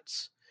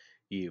shortcuts.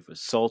 You've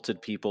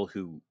assaulted people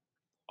who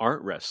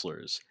aren't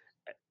wrestlers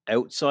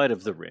outside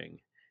of the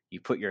ring. You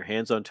put your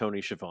hands on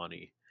Tony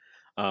Schiavone.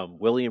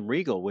 William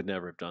Regal would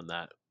never have done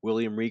that.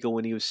 William Regal,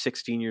 when he was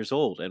 16 years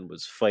old and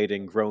was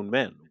fighting grown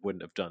men,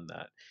 wouldn't have done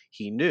that.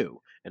 He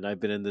knew. And I've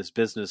been in this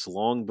business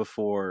long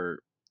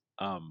before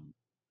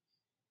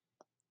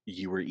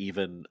you were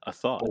even a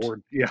thought."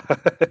 Bored. Yeah.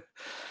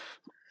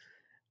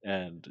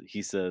 And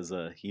he says,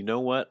 "You know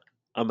what?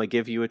 I'm gonna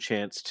give you a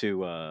chance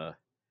to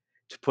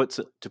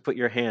put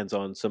your hands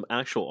on some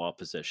actual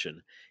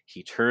opposition."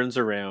 He turns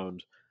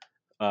around,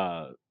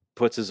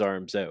 puts his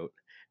arms out,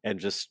 and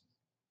just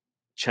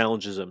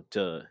challenges him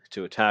to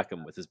attack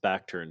him with his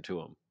back turned to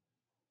him.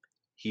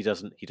 He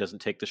doesn't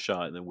take the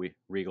shot, and then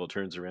Regal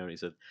turns around. And he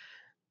said,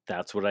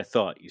 "That's what I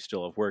thought. You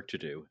still have work to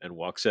do," and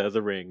walks out of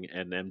the ring.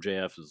 And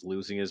MJF is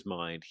losing his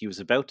mind. He was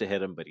about to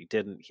hit him, but he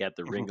didn't. He had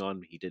the ring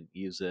on. He didn't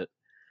use it.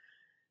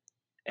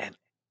 And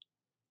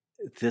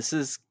this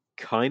is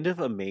kind of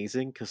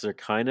amazing because they're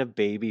kind of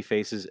baby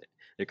faces.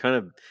 They're kind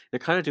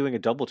of doing a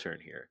double turn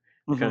here.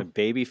 They're kind of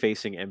baby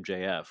facing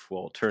MJF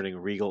while turning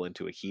Regal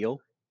into a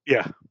heel.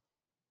 Yeah.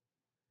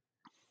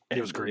 And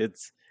it was great.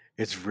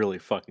 It's really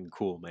fucking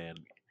cool,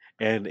 man.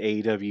 And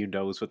AEW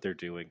knows what they're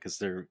doing because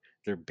they're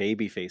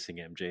baby facing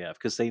MJF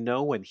because they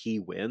know when he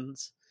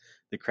wins,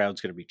 the crowd's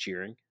going to be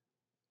cheering.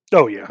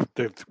 Oh yeah,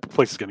 the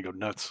place is going to go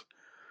nuts.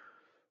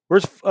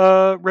 Where's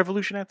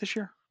Revolution at this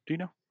year? Do you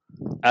know?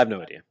 I have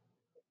no idea,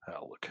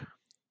 I'll look.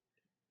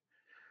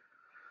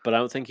 but I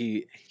don't think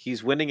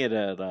he's winning it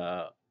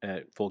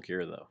at Full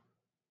Gear though.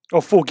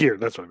 Oh, Full Gear.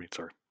 That's what I mean.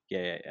 Sorry.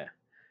 Yeah.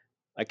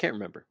 I can't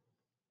remember.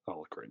 I'll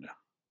look right now.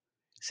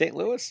 St.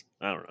 Louis?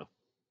 I don't know.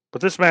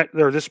 But this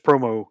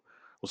promo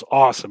was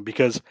awesome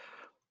because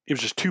it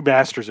was just two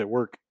masters at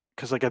work.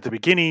 Because like at the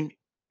beginning,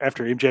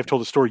 after MJF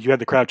told the story, you had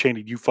the crowd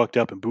chanting, "You fucked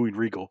up," and booing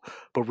Regal,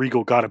 but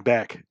Regal got him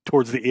back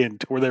towards the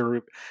end, where they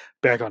were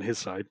back on his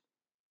side.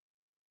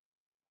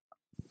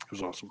 It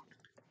was awesome.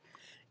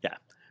 Yeah,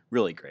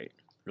 really great.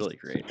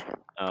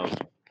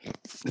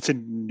 It's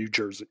in New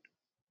Jersey.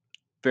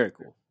 Very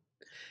cool.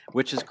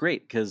 which is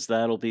great because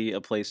that'll be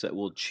a place that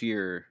will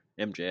cheer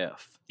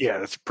MJF. Yeah,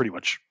 that's pretty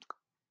much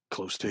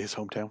close to his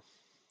hometown.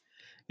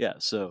 Yeah.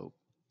 So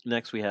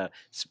next we have,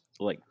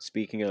 like,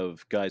 speaking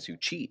of guys who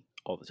cheat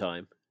all the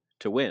time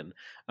to win,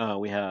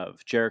 we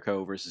have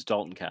Jericho versus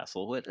Dalton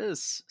Castle. It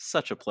is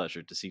such a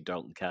pleasure to see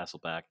Dalton Castle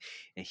back,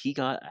 and he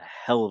got a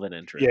hell of an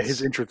entrance. Yeah,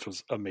 his entrance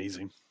was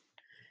amazing.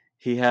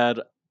 He had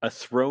a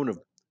throne of,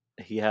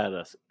 he had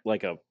a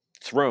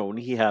throne.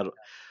 He had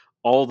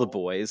all the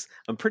boys.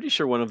 I'm pretty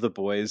sure one of the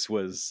boys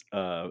was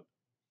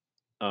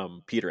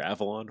Peter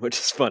Avalon, which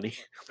is funny.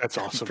 That's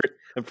awesome.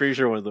 I'm pretty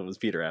sure one of them was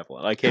Peter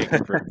Avalon. I can't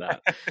confirm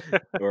that,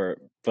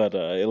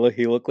 but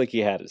he looked like he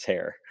had his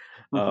hair.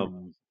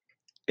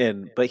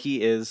 But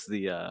he is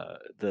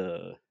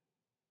the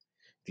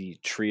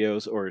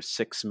trios or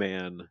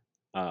 6-man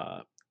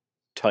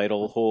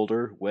title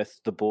holder with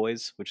the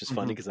boys, which is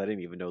funny because I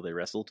didn't even know they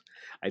wrestled.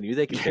 I knew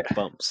they could hit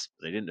bumps,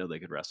 but I didn't know they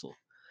could wrestle.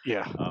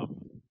 Yeah.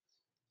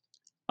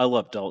 I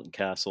love Dalton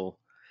Castle.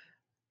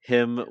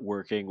 Him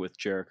working with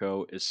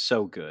Jericho is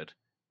so good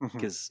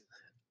because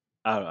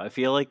I don't know, I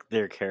feel like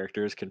their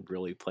characters can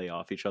really play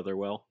off each other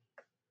well.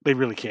 They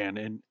really can,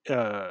 and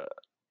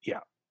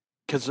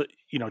because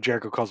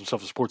Jericho calls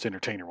himself a sports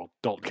entertainer. Well,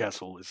 Dalton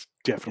Castle is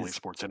definitely a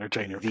sports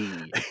entertainer.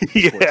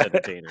 Sports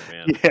entertainer,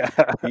 man. Yeah,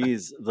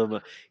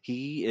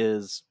 he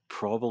is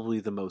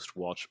probably the most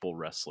watchable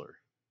wrestler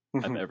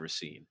I've ever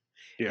seen,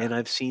 and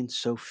I've seen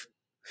so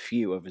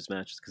few of his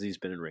matches because he's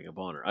been in Ring of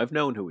Honor. I've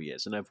known who he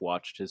is, and I've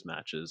watched his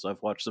matches.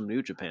 I've watched some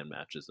New Japan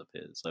matches of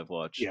his.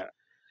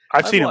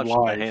 I've seen him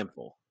live. A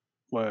handful.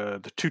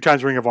 The 2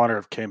 times Ring of Honor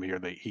have came here,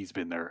 he's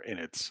been there, and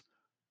it's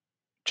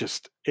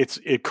just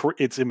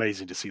it's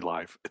amazing to see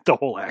live the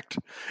whole act.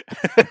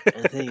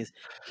 And the thing is,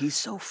 he's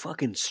so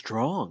fucking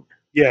strong.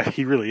 Yeah,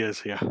 he really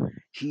is. Yeah,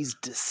 he's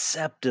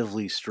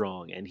deceptively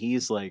strong, and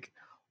he's like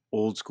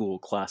old school,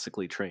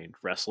 classically trained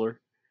wrestler.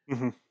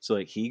 So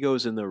like he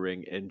goes in the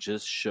ring and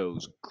just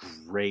shows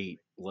great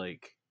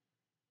like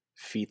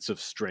feats of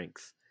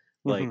strength.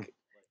 Like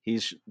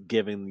he's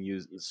giving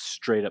you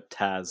straight up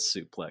Taz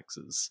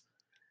suplexes.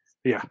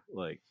 Yeah,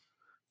 like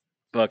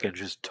fucking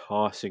just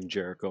tossing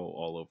Jericho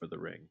all over the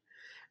ring.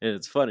 And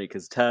it's funny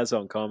because Taz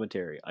on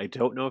commentary, I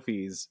don't know if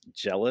he's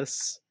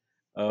jealous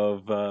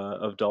of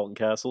Dalton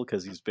Castle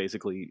because he's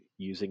basically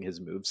using his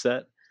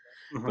moveset,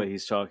 but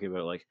he's talking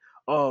about like,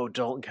 oh,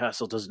 Dalton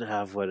Castle doesn't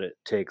have what it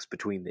takes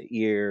between the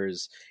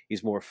ears.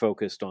 He's more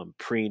focused on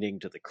preening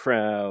to the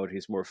crowd.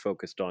 He's more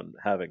focused on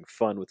having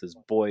fun with his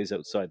boys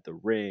outside the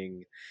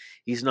ring.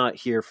 He's not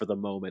here for the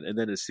moment. And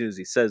then as soon as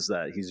he says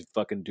that, he's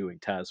fucking doing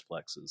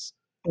Tazplexes.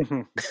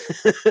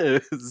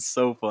 It's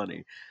so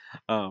funny.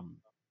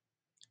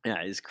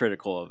 Yeah, he's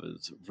critical of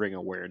his ring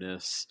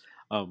awareness.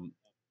 At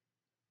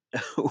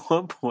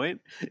one point,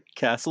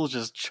 Castle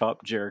just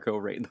chopped Jericho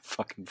right in the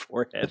fucking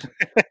forehead.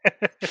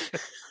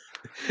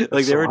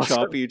 Like they were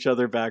chopping each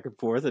other back and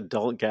forth, and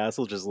Dalton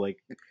Castle just like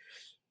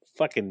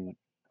fucking,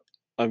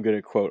 I'm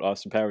gonna quote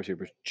Austin Powers here,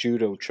 but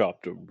judo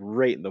chopped him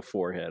right in the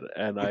forehead,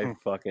 and I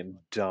fucking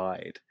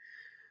died.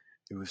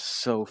 It was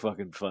so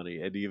fucking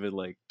funny, and even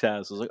like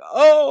Taz was like,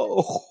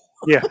 "Oh,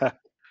 yeah,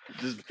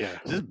 just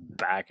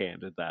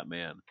backhanded that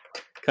man,"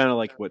 kind of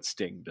like what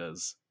Sting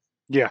does.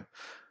 Yeah,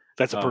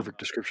 that's a perfect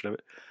description of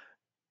it.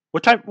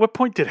 What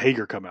point did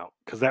Hager come out?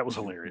 Because that was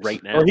hilarious.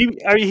 Right now,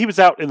 he was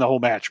out in the whole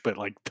match, but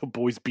like the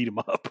boys beat him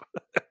up.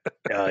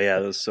 Oh yeah,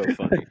 that was so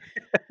funny.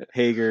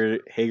 Hager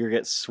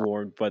gets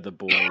swarmed by the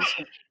boys,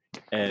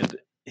 and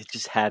it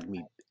just had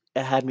me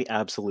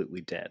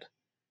absolutely dead.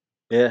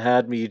 It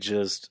had me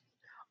just.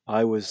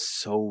 It was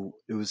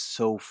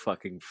so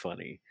fucking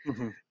funny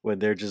when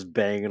they're just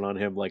banging on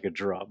him like a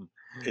drum,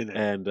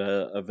 and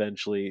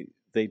eventually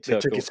they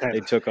took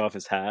off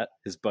his hat,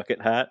 his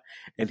bucket hat,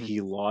 and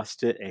he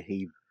lost it, and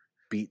he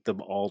beat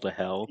them all to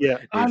hell. Yeah,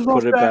 I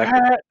love that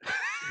hat.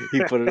 He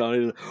put it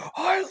on.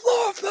 I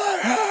love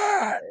that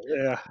hat.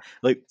 Yeah,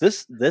 like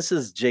this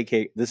is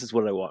JK. This is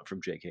what I want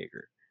from Jake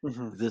Hager.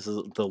 This is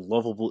the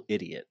lovable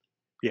idiot.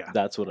 Yeah,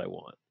 that's what I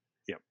want.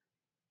 Yep.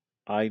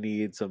 I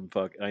need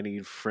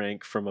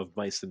Frank from Of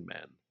Mice and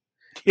Men.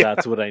 Yeah.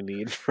 That's what I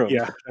need from.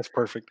 Yeah, that's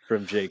perfect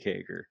from Jake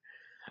Hager.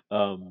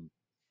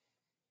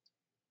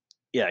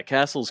 Yeah,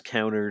 Castle's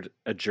countered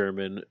a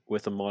German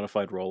with a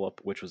modified roll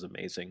up, which was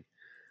amazing.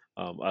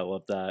 I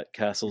love that.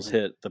 Castle's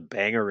hit the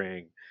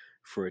Bangarang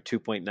for a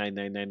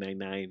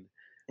 2.99999.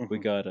 We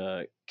got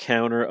a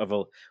counter of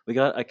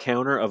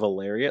a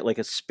lariat, like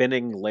a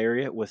spinning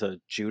lariat with a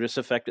Judas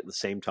effect at the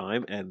same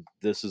time, and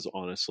this is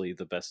honestly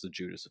the best the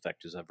Judas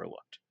effect has ever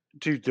looked.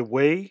 Dude, the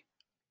way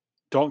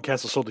Dalton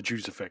Castle sold the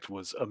Judas effect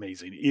was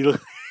amazing. He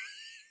looked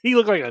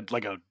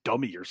like a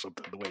dummy or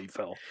something the way he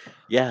fell.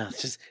 Yeah,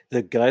 it's just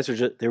the guys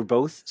they were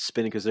both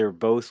spinning because they were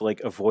both like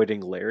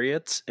avoiding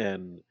lariats,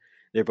 and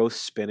they're both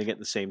spinning at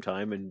the same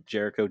time, and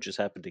Jericho just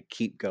happened to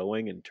keep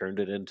going and turned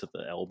it into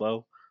the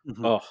elbow.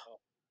 Oh, it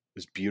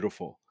was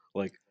beautiful.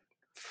 Like,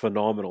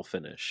 phenomenal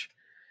finish.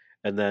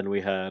 And then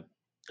we had,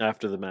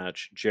 after the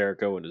match,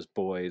 Jericho and his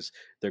boys,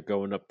 they're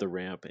going up the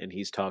ramp, and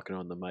he's talking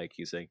on the mic.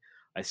 He's saying,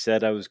 I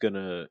said I was going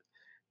to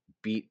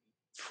beat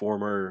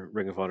former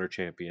Ring of Honor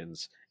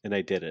champions, and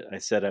I did it. I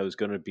said I was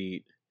going to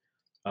beat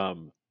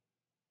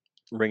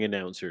ring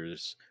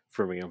announcers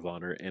for Ring of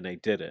Honor, and I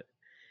did it.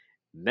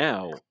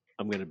 Now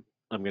I'm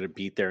gonna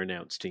beat their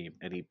announce team,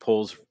 and he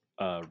pulls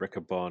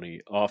Riccaboni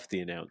off the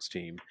announce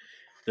team.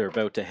 They're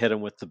about to hit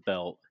him with the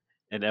belt,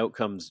 and out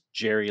comes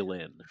Jerry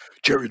Lynn.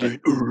 Jerry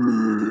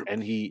Lynn,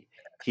 and he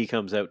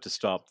comes out to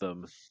stop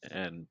them,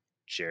 and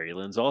Jerry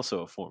Lynn's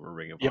also a former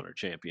Ring of Honor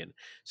champion,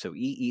 so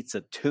he eats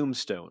a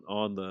tombstone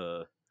on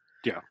the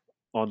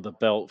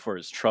belt for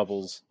his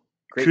troubles.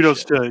 Great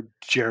Kudos to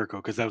Jericho,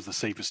 because that was the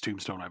safest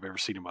tombstone I've ever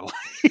seen in my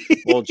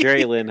life. Well,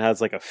 Jerry Lynn has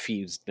like a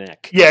fused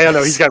neck. Yeah, I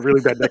know he's got really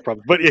bad neck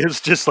problems, but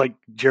it's just like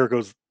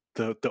Jericho's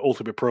the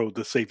ultimate pro,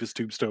 the safest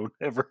tombstone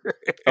ever.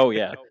 Oh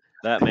yeah,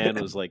 that man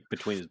was like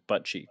between his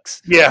butt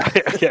cheeks. Yeah,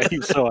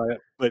 he's so.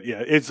 But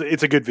yeah, it's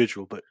a good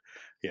visual. But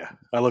yeah,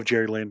 I love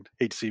Jerry Lynn.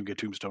 Hate to see him get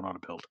tombstone on a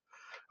belt.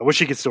 I wish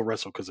he could still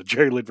wrestle, because a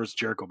Jerry Lynn versus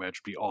Jericho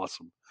match would be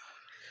awesome.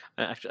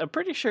 Actually, I'm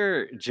pretty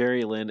sure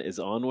Jerry Lynn is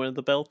on one of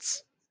the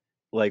belts.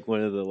 Like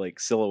one of the like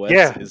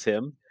silhouettes is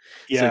him.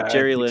 Yeah, so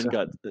Jerry Lynn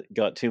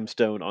got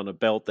tombstone on a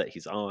belt that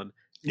he's on.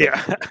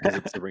 Yeah, because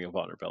it's the Ring of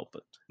Honor belt,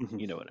 but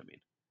you know what I mean.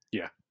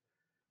 Yeah.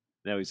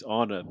 Now he's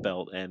on a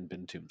belt and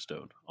been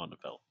tombstone on a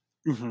belt.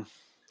 Mm-hmm.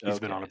 He's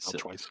been on a belt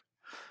twice.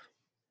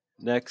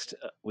 Next,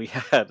 we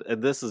had,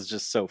 and this is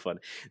just so fun.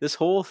 This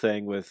whole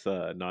thing with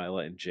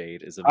Nyla and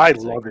Jade is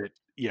amazing. I love it.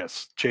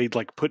 Yes, Jade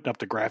like putting up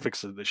the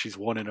graphics that she's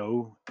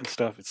 1-0 and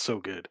stuff. It's so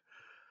good.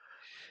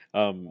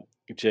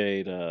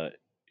 Jade,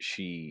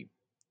 she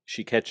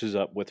catches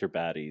up with her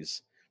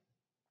baddies.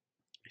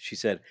 She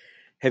said,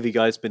 "Have you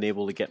guys been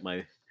able to get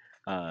my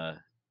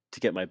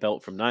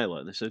belt from Nyla?"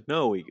 And they said,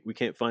 "No, we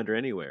can't find her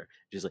anywhere."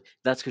 She's like,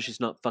 "That's because she's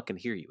not fucking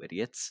here, you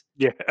idiots."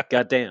 Yeah.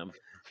 Goddamn.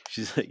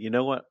 She's like, "You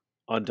know what?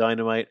 On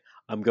Dynamite,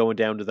 I'm going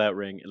down to that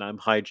ring, and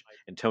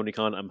and Tony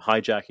Khan, I'm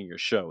hijacking your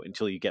show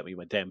until you get me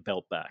my damn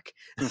belt back."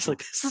 And it's like,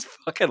 this is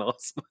fucking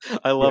awesome.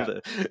 I love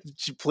it.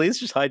 Please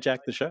just hijack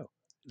the show.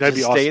 That'd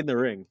be awesome. Stay in the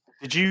ring.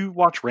 Did you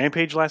watch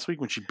Rampage last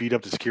week when she beat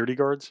up the security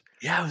guards?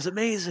 Yeah, it was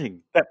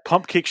amazing. That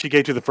pump kick she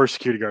gave to the first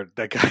security guard,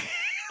 that guy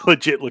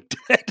legit looked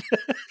dead.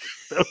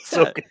 That was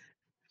so good.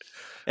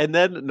 And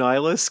then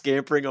Nyla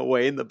scampering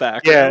away in the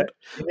background.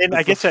 Yeah, and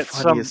I guess that's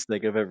the funniest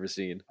thing I've ever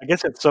seen. I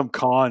guess at some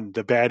con,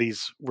 the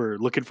baddies were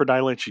looking for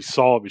Nyla, and she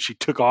saw him, and she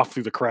took off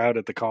through the crowd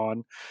at the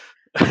con.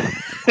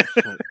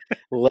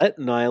 Let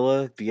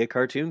Nyla be a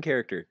cartoon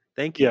character.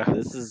 Thank you. Yeah.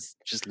 This is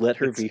just let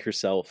her be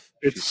herself.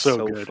 She's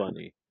so good.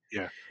 Funny.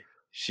 Yeah.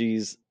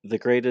 She's the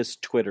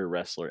greatest Twitter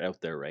wrestler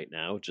out there right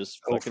now. Just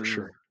fucking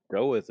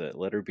go with it.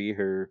 Let her be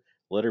her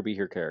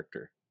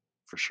character.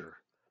 For sure.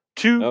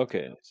 Two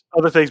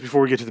other things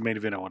before we get to the main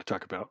event I want to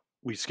talk about.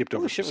 We skipped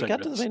over we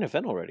got to the main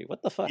event already.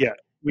 What the fuck? Yeah.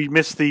 We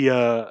missed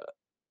the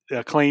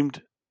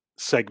acclaimed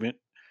segment.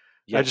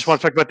 Yes. I just want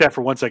to talk about that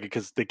for 1 second,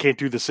 because they can't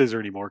do the scissor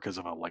anymore because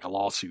of a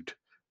lawsuit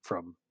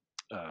from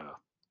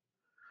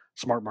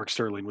Smart Mark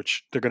Sterling,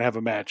 which they're going to have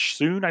a match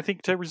soon, I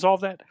think, to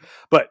resolve that.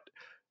 But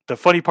the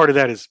funny part of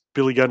that is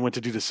Billy Gunn went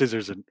to do the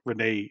scissors, and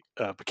Renee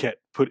Paquette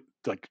put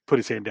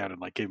his hand down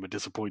and gave him a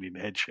disappointing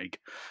head shake,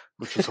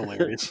 which was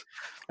hilarious.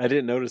 I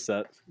didn't notice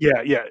that.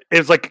 Yeah.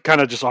 It was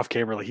kind of just off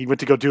camera. He went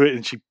to go do it,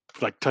 and she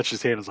touched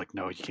his hand. I was like,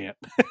 "No, you can't."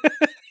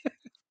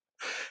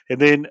 And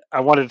then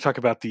I wanted to talk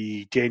about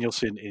the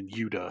Danielson and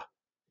Yuta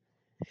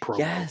promo.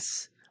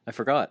 Yes, I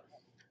forgot.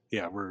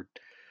 Yeah, where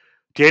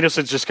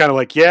Danielson's just kind of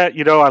like, "Yeah,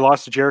 I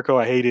lost to Jericho.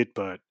 I hate it,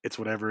 but it's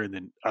whatever." And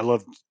then I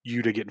love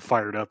Yuta getting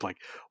fired up. Like,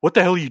 what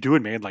the hell are you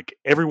doing, man? Like,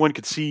 everyone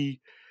could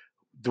see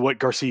what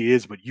Garcia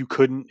is, but you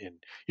couldn't. And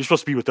you're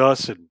supposed to be with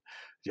us. And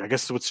I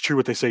guess what's true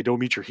what they say, don't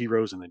meet your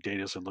heroes. And then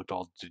Danielson looked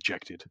all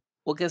dejected.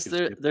 Well, guess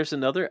there's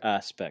another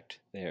aspect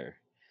there.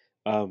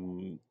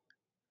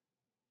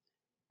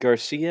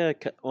 Garcia,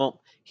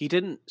 well, he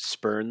didn't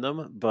spurn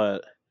them,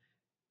 but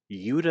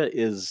Yuta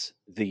is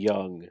the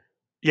young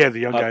guy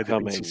that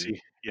BCC.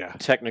 Yeah,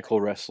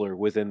 technical wrestler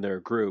within their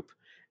group.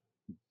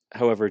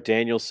 However,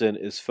 Danielson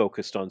is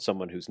focused on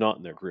someone who's not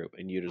in their group,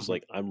 and Yuta's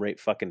like, "I'm right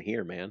fucking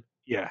here, man.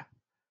 Yeah,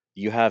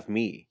 you have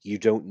me. You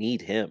don't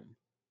need him."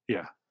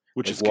 Yeah,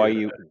 which is why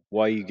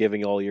are you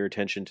giving all your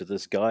attention to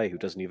this guy who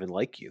doesn't even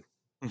like you?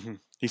 Mm-hmm.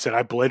 He said,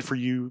 "I bled for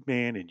you,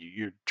 man, and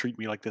you treat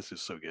me like this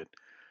is so good."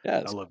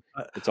 Yeah, I love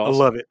it. It's awesome. I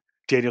love it.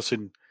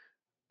 Danielson.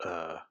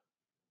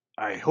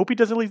 I hope he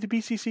doesn't leave the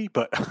BCC,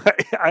 but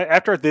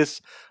after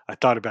this, I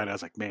thought about it. I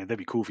was like, man, that'd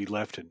be cool if he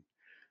left, and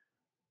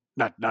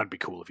not be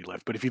cool if he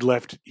left, but if he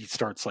left, he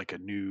starts a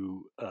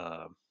new.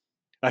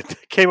 I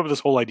came up with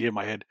this whole idea in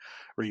my head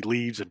where he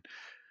leaves and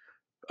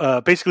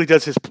basically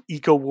does his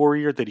Eco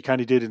Warrior that he kind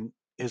of did in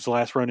his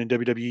last run in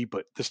WWE,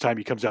 but this time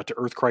he comes out to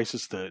Earth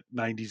Crisis, the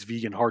 '90s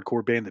vegan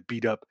hardcore band that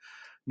beat up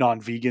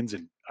non-vegans,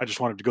 and I just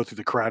want him to go through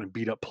the crowd and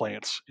beat up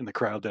plants in the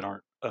crowd that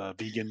aren't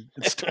vegan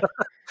and stuff.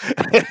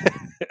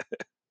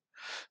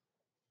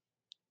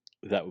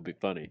 That would be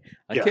funny.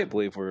 I can't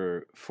believe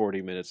we're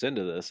 40 minutes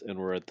into this and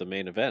we're at the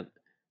main event.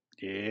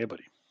 Yeah,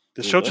 buddy.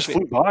 The show just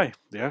flew by.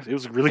 Yeah, it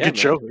was a really good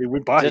show. It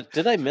went by.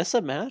 Did I miss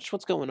a match?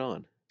 What's going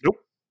on? Nope.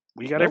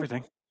 We got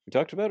everything. We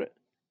talked about it?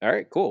 All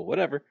right, cool,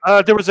 whatever.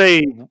 There was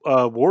a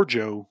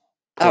Warjo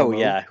Oh promo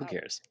yeah, who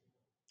cares?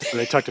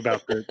 where they talked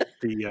about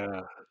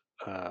the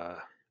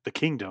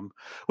Kingdom.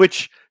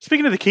 Which,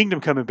 speaking of the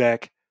Kingdom coming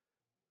back,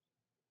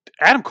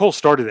 Adam Cole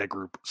started that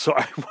group, so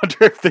I wonder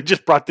if they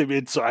just brought them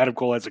in so Adam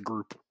Cole has a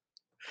group,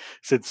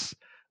 since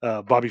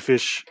Bobby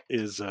Fish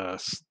is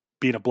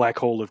being a black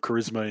hole of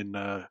charisma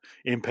and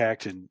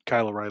Impact, and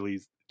Kyle O'Reilly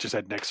just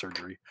had neck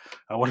surgery.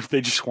 I wonder if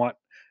they just want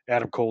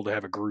Adam Cole to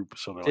have a group.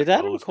 So they're Did like,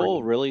 Adam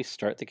Cole really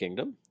start the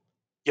Kingdom?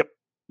 Yep,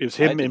 it was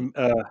him and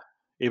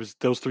it was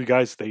those three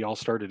guys. They all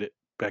started it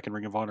back in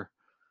Ring of Honor.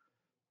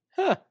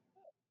 Huh.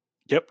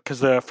 Yep, because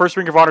the first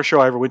Ring of Honor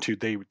show I ever went to,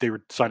 they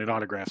were signing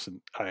autographs,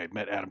 and I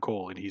met Adam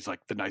Cole, and he's like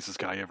the nicest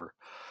guy ever.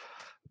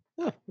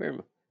 Oh, very,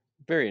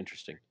 very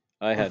interesting.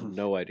 I had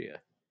no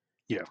idea.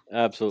 Yeah,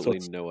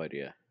 absolutely no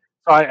idea.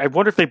 I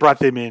wonder if they brought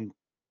them in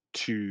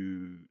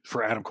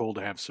for Adam Cole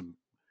to have some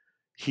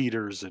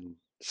heaters and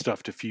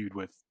stuff to feud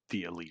with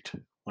the Elite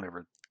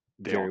whenever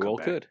they very all come well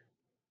back. Could.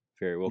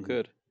 Very well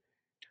could.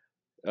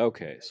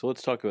 Okay, so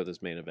let's talk about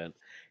this main event.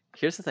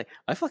 Here's the thing: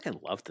 I fucking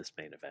love this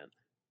main event.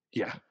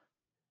 Yeah.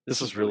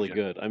 This is really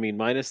good. I mean,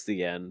 minus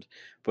the end,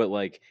 but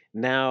like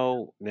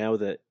now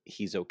that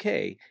he's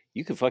okay,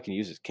 you can fucking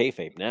use his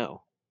kayfabe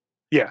now.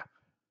 Yeah,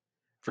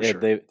 for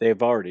sure.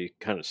 They've already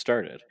kind of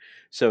started.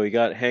 So he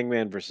got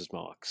Hangman versus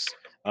Mox.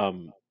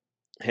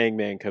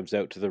 Hangman comes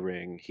out to the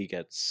ring. He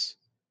gets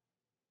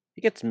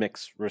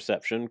mixed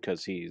reception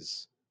because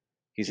he's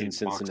in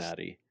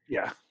Cincinnati. Mox.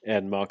 Yeah,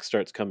 and Mox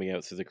starts coming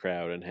out through the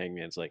crowd, and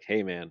Hangman's like,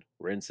 "Hey man,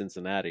 we're in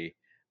Cincinnati.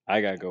 I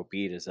gotta go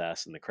beat his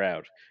ass in the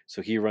crowd."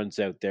 So he runs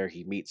out there.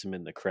 He meets him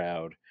in the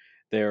crowd.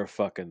 They're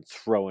fucking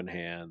throwing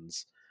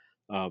hands.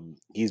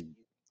 He's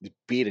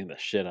beating the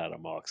shit out of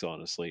Mox,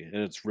 honestly, and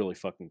it's really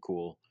fucking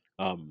cool.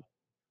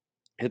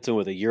 Hits him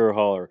with a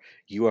Urahara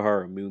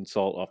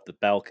moonsault off the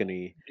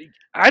balcony.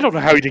 I don't know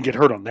how he didn't get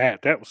hurt on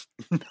that. That was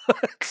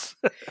nuts.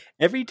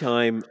 Every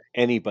time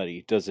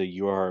anybody does a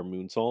Urahara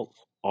moonsault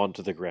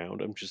onto the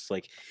ground, I'm just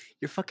like,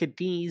 your fucking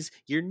knees,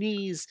 your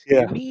knees.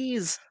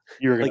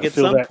 You're like at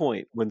some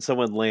point when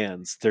someone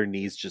lands, their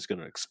knees just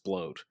gonna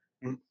explode.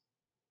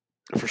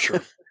 For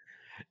sure.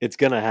 It's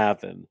gonna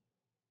happen.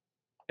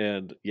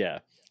 And yeah.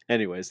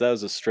 Anyways, that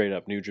was a straight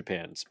up New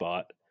Japan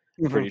spot.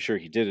 Pretty sure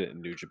he did it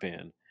in New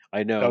Japan.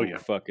 I know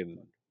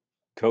fucking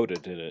Coda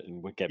did it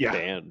and would get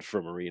banned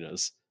from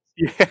arenas.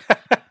 Yeah.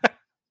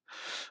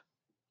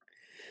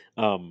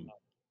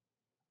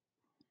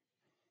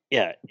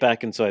 Yeah,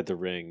 back inside the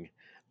ring,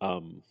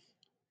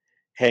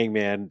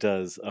 Hangman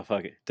does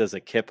a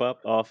kip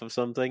up off of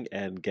something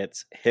and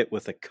gets hit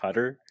with a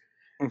cutter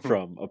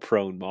from a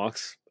prone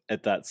Mox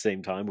at that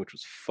same time, which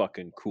was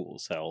fucking cool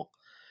as hell.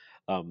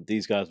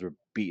 These guys were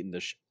beating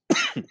the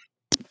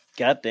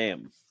God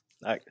damn,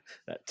 that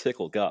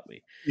tickle got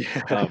me.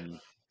 Yeah.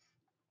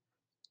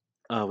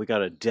 We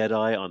got a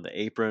Deadeye on the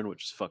apron,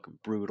 which is fucking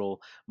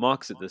brutal.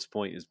 Mox at this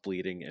point is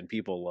bleeding, and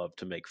people love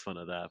to make fun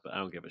of that, but I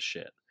don't give a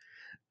shit.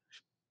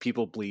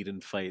 People bleed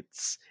in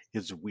fights.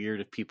 It's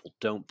weird if people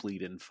don't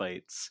bleed in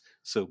fights,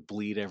 so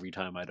bleed every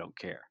time. I don't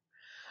care.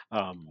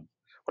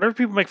 Whenever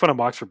people make fun of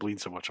Mox for bleeding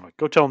so much, I'm like,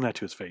 go tell him that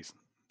to his face and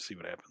see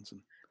what happens.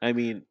 And I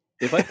mean,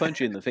 if I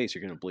punch you in the face,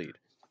 you're gonna bleed.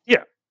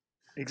 Yeah,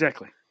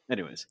 exactly.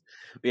 Anyways,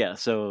 yeah.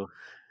 So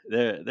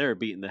they're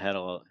beating the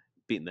hell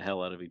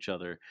out of each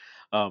other.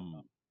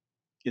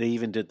 They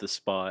even did the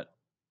spot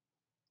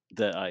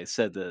that I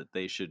said that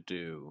they should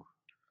do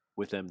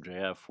with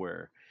MJF,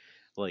 where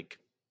like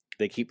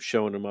they keep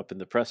showing him up in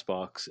the press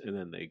box, and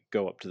then they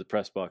go up to the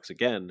press box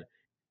again,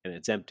 and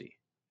it's empty.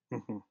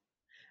 And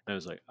I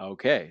was like,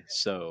 okay,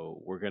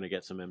 so we're gonna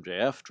get some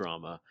MJF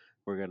drama.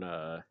 We're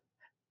gonna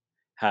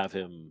have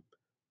him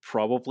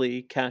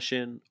probably cash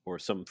in or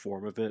some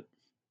form of it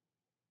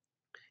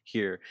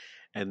here.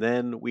 And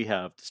then we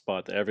have the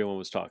spot that everyone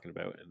was talking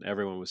about and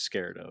everyone was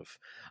scared of.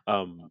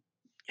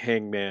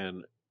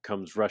 Hangman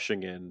comes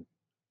rushing in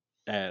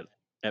at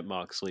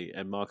Moxley,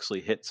 and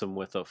Moxley hits him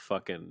with a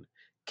fucking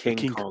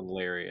King Kong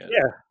lariat.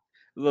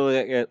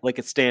 Yeah, like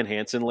a Stan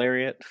Hansen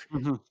lariat,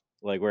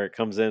 like where it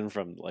comes in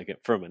from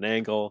an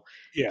angle,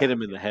 hit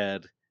him in the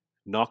head,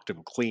 knocked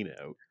him clean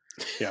out.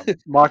 Yeah,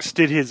 Mox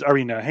did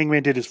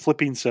Hangman did his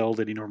flipping cell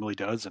that he normally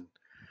does, and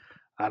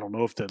I don't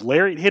know if the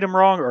lariat hit him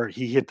wrong or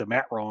he hit the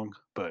mat wrong,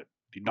 but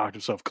he knocked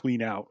himself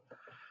clean out.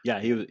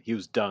 Yeah, he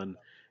was done.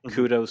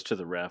 Kudos to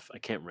the ref. I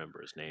can't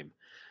remember his name.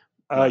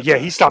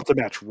 He stopped the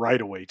match right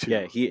away too.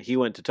 Yeah, he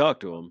went to talk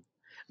to him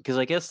because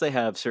I guess they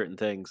have certain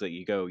things that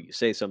you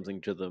say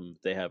something to them,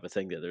 they have a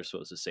thing that they're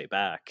supposed to say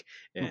back,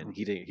 and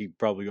he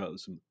probably got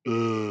some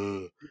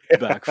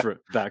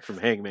back from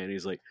Hangman.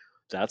 He's like,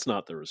 that's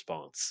not the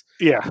response.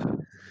 Yeah.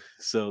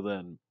 So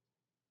then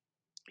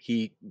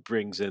he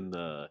brings in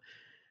the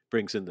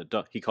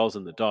he calls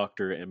in the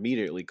doctor, and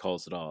immediately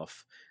calls it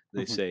off.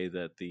 They say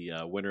that the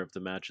winner of the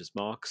match is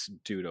Mox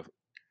due to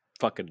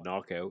fucking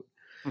knockout.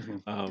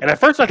 And at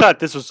first I thought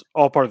this was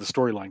all part of the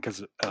storyline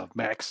because of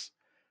Max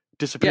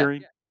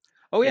disappearing. Yeah.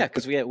 Oh yeah,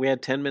 because we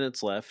had 10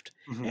 minutes left,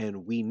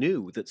 and we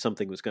knew that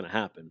something was going to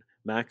happen.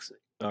 Max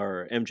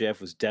or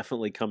MJF was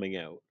definitely coming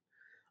out.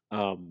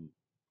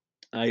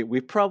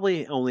 We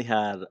probably only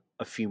had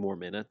a few more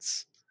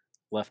minutes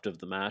left of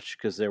the match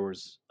because there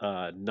was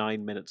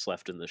 9 minutes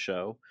left in the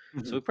show.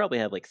 Mm-hmm. So we probably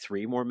had like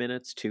 3 more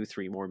minutes,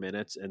 3 more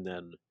minutes, and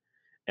then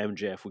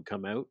MJF would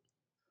come out.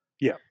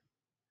 Yeah.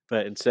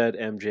 But instead,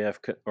 MJF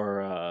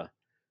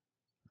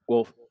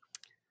well,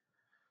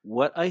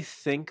 what I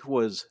think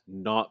was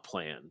not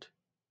planned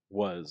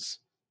was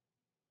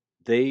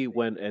they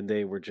went and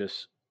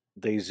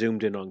they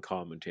zoomed in on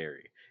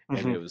commentary,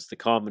 and it was the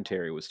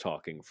commentary was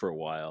talking for a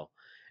while,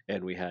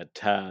 and we had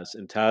Taz,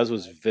 and Taz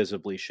was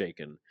visibly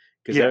shaken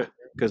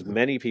because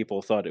many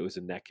people thought it was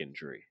a neck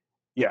injury.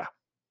 Yeah,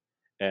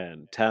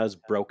 and Taz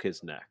broke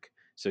his neck,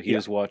 so he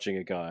was watching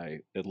a guy.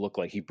 It looked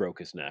like he broke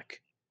his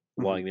neck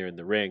while they're in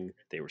the ring.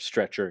 They were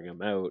stretching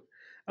him out.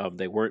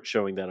 They weren't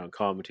showing that on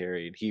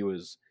commentary, and he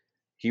was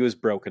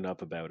broken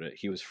up about it.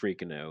 He was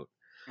freaking out.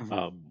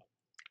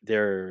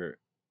 Their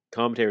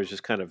commentary was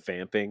just kind of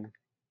vamping,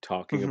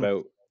 talking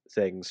about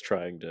things,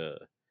 trying to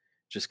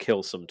just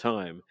kill some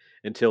time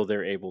until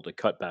they're able to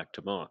cut back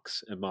to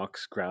Mox, and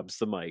Mox grabs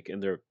the mic,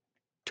 and they're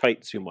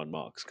tight zoom on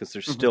Mox because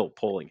they're still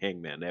pulling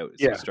Hangman out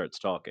as he starts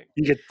talking.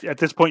 At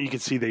this point, you can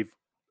see they've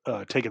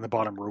taken the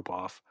bottom rope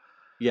off.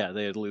 Yeah,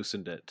 they had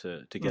loosened it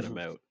to get him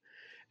out.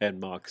 And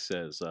Mox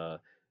says,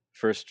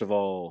 first of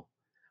all,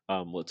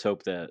 let's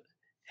hope that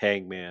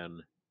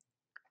Hangman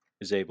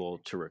is able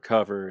to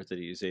recover, that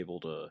he's able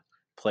to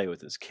play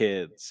with his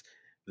kids,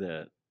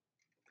 that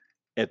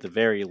at the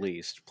very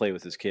least play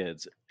with his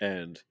kids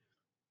and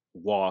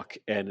walk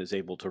and is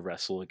able to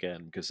wrestle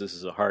again, because this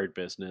is a hard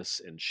business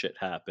and shit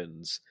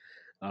happens.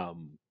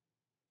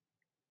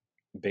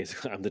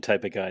 Basically, I'm the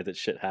type of guy that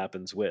shit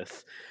happens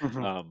with.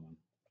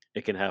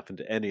 It can happen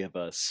to any of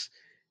us.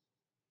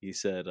 He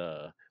said,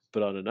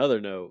 but on another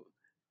note,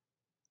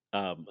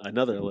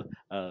 another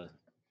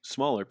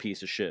smaller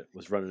piece of shit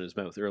was running his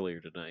mouth earlier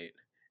tonight.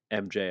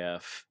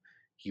 MJF,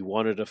 he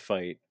wanted to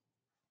fight.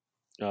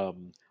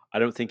 I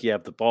don't think you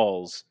have the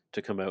balls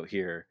to come out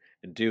here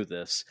and do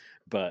this,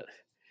 but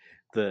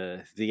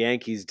the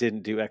Yankees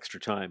didn't do extra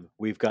time.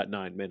 We've got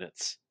 9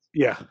 minutes.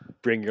 Yeah.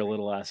 Bring your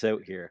little ass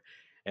out here.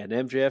 And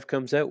MJF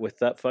comes out with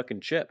that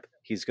fucking chip.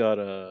 He's got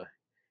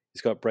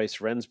Bryce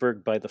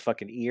Remsburg by the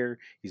fucking ear.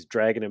 He's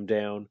dragging him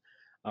down.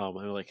 I'm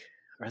like,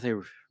 are they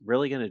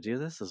really going to do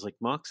this? I was like,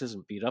 Mox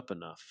isn't beat up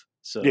enough.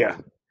 So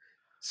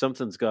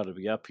something's got to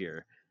be up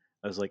here.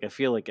 I was like, I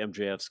feel like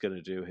MJF's going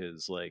to do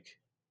his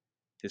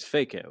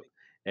fake out.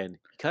 And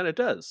he kind of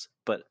does,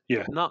 but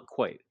not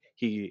quite.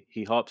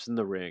 He hops in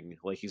the ring.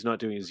 Like, he's not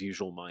doing his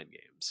usual mind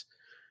games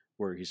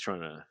where he's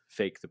trying to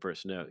fake the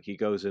person out. He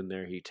goes in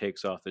there, he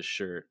takes off his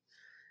shirt,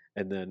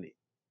 and then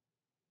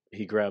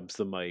he grabs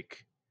the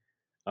mic.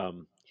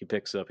 He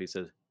picks up, he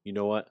says, you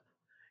know what?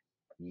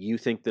 You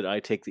think that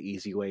I take the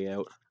easy way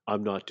out?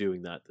 I'm not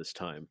doing that this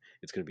time.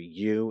 It's going to be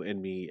you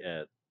and me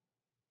at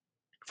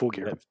Full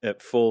Gear.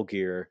 At Full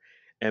Gear,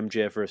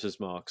 MJF versus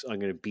Mox. I'm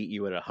going to beat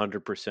you at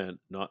 100%,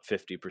 not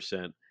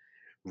 50%.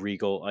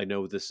 Regal, I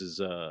know this is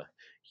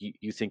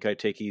you think I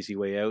take easy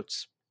way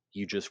outs?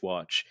 You just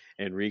watch.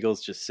 And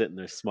Regal's just sitting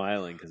there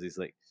smiling because he's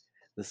like,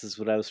 this is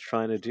what I was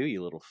trying to do,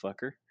 you little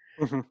fucker.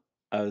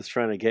 I was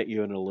trying to get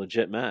you in a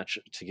legit match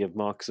to give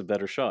Mox a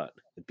better shot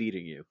at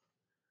beating you.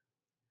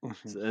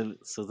 And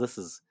so this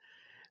is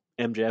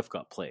MJF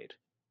got played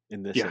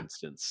in this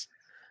instance.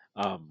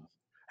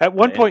 At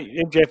one point,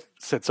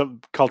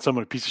 MJF called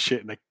someone a piece of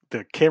shit, and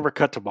the camera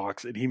cut to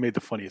Mox, and he made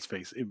the funniest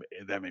face.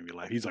 That made me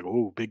laugh. He's like,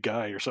 "Oh, big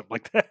guy," or something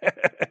like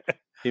that.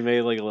 He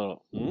made like a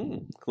little,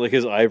 like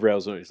his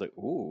eyebrows. He's like,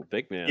 "Ooh,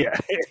 big man." Yeah,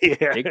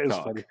 big it was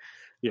talk. funny.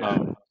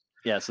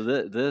 Yeah, So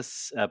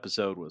this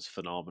episode was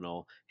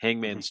phenomenal.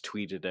 Hangman's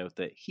tweeted out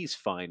that he's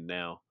fine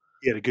now.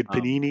 He had a good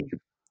panini.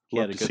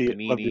 Love to see it.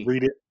 Love to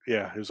read it.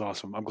 Yeah, it was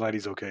awesome. I'm glad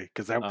he's okay,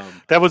 because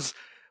that was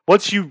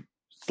once you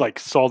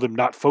saw them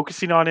not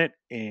focusing on it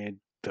and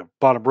the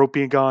bottom rope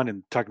being gone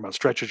and talking about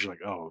stretchers, you're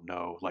like, oh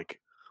no,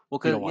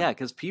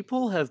 because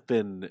people have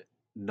been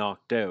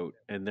knocked out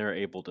and they're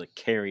able to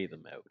carry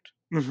them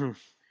out.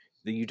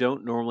 You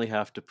don't normally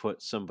have to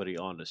put somebody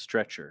on a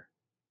stretcher.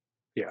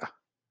 Yeah,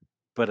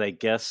 but I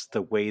guess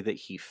the way that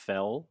he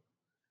fell,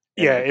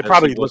 it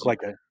probably looked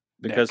like a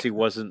because he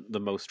wasn't the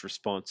most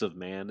responsive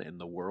man in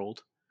the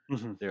world.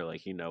 They're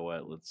like, you know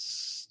what?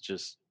 Let's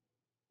just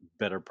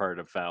better part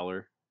of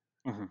Fowler.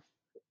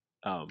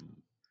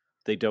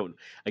 They don't.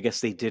 I guess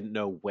they didn't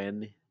know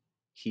when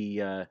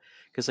he,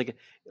 because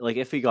like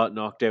if he got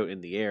knocked out in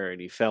the air and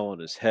he fell on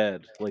his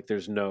head, like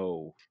there's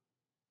no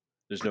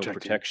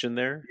protection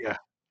there.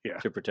 Yeah.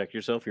 To protect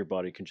yourself, your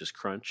body can just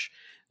crunch.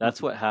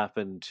 That's what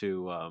happened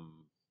to.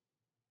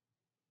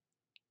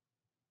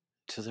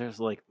 So there's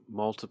like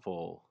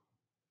multiple.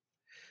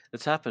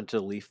 It's happened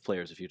to Leaf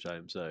players a few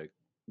times.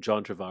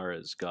 John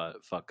Tavares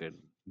got fucking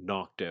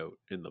knocked out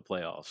in the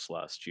playoffs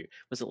last year.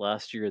 Was it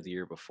last year or the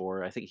year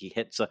before? I think he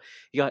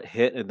got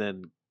hit and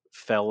then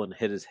fell and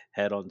hit his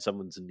head on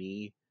someone's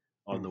knee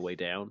on the way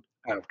down.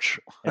 Ouch.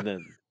 And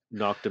then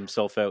knocked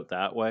himself out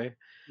that way.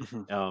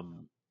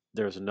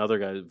 there's another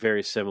guy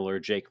very similar.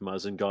 Jake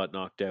Muzzin got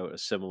knocked out a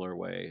similar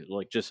way,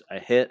 like just a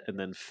hit and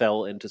then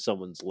fell into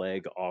someone's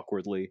leg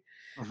awkwardly.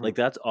 Mm-hmm. Like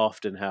that's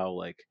often how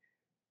like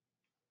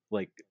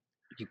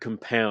you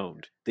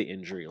compound the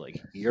injury.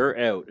 Like you're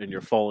out and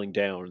you're falling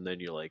down, and then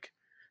you're like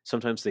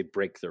sometimes they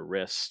break their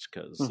wrist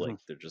because like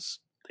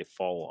they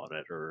fall on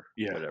it or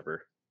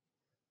whatever.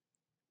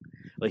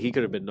 Like he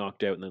could have been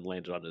knocked out and then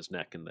landed on his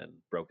neck and then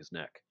broke his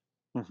neck.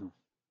 Mm-hmm.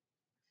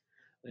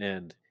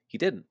 And he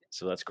didn't,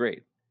 so that's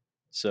great.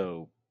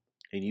 So,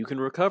 and you can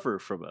recover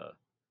from a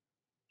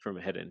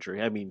head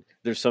injury. I mean,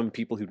 there's some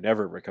people who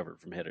never recover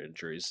from head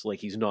injuries. Like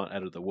he's not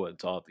out of the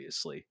woods,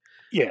 obviously.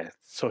 Yeah,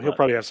 so he'll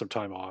probably have some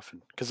time off,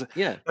 because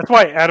that's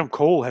why Adam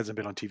Cole hasn't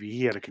been on TV.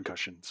 He had a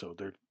concussion, so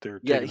they're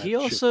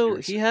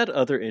he had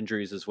other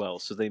injuries as well.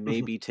 So they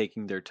may be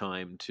taking their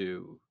time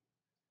to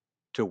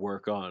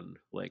work on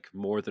like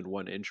more than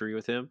one injury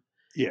with him.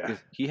 Yeah,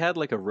 he had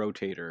like a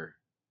rotator,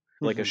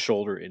 like a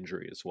shoulder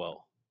injury as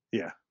well.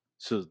 Yeah.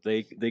 So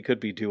they could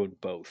be doing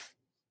both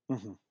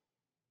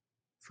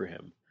for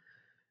him.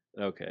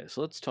 Okay,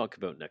 so let's talk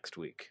about next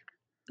week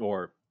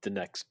or the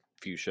next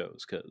few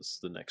shows because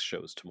the next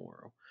show is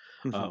tomorrow.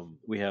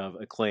 We have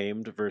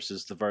Acclaimed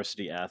versus the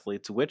Varsity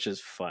Athletes, which is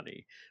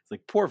funny. It's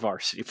like poor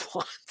Varsity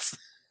Blondes.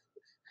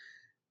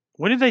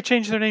 When did they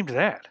change their name to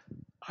that?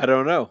 I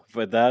don't know,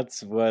 but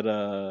that's what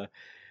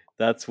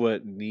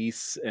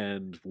Nice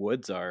and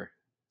Woods are.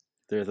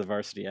 They're the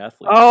Varsity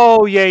Athletes.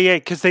 Oh yeah,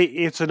 because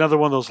it's another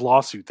one of those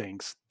lawsuit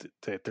things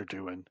that they're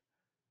doing.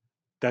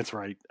 That's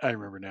right. I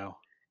remember now.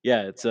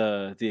 Yeah, it's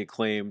the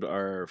Acclaimed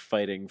are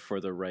fighting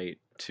for the right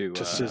to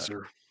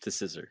scissor. To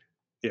scissor.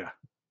 Yeah.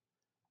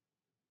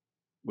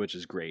 Which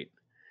is great.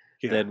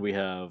 Yeah. Then we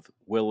have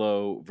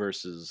Willow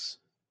versus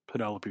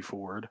Penelope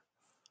Ford.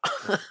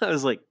 I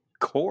was like,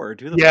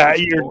 Cord? Yeah,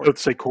 you're about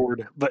to say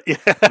Cord, but yeah.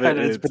 But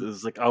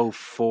it's like, oh,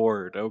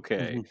 Ford.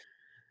 Okay.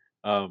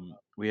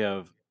 We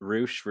have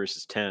Roosh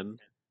versus 10,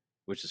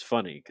 which is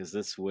funny because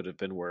this would have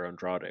been where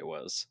Andrade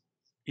was.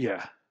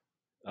 Yeah.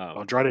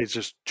 Andrade is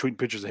just tweeting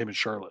pictures of him and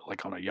Charlotte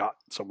like on a yacht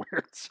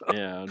somewhere. So.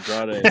 Yeah,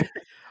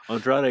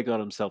 Andrade got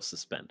himself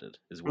suspended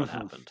is what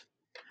happened.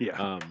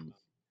 Yeah.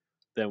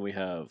 Then we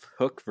have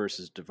Hook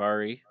versus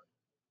Daivari.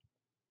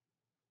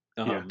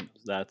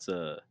 That's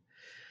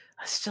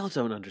I still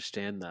don't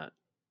understand that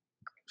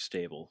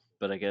stable,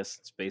 but I guess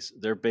it's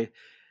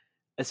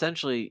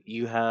essentially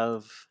you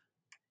have,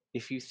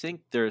 if you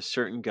think there are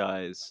certain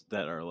guys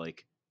that are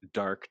like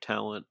dark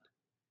talent,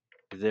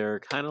 they're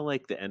kind of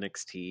like the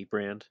NXT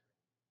brand.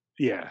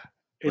 Yeah.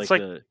 It's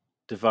like the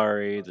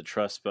Daivari, the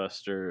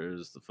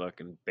Trustbusters, the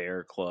fucking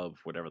Bear Club,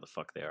 whatever the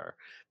fuck they are.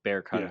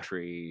 Bear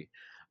Country.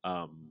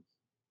 Yeah.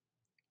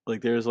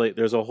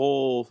 There's a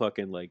whole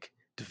fucking like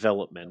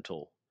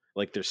developmental,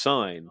 like they're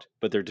signed,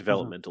 but they're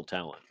developmental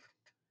talent.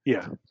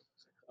 Yeah.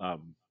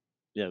 And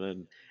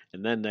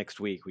then next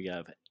week we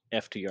have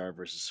FTR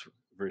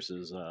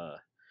versus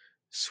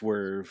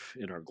Swerve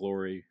in Our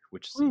Glory,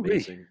 which is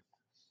amazing.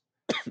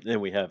 Then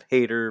we have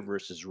Hater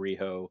versus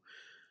Riho,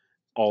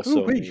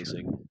 also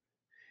amazing.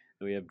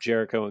 And we have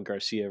Jericho and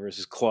Garcia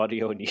versus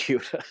Claudio and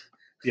Yuta.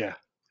 Yeah.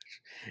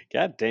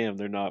 God damn,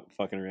 they're not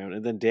fucking around.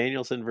 And then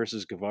Danielson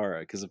versus Guevara,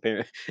 because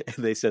apparently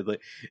they said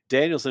like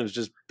Danielson was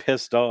just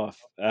pissed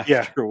off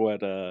after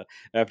what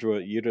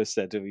Yuta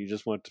said to him. He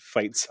just wanted to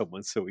fight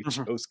someone, so he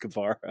chose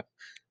Guevara.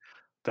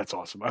 That's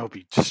awesome. I hope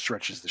he just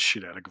stretches the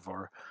shit out of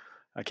Guevara.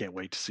 I can't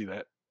wait to see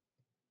that.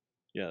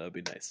 Yeah, that'd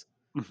be nice.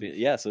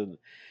 Yeah, so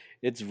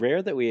it's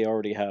rare that we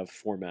already have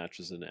 4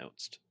 matches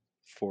announced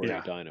for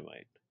a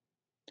Dynamite.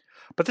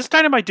 But this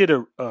Dynamite did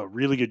a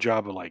really good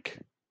job of like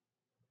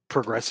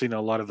progressing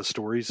a lot of the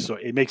stories, so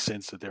it makes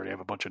sense that they already have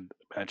a bunch of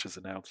matches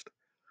announced.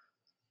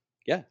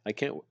 Yeah, I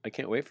can't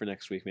wait for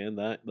next week, man.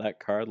 That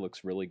card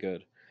looks really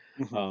good.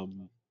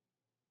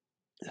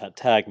 That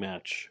tag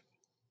match,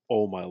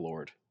 oh my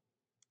lord.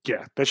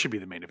 Yeah, that should be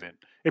the main event.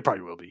 It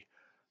probably will be.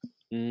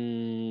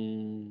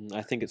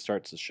 I think it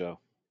starts the show.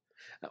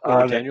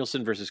 Or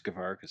Danielson versus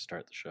Guevara could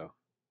start the show.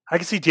 I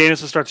can see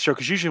Danielson start the show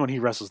because usually when he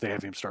wrestles, they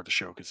have him start the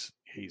show because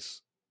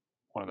he's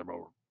one of their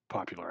more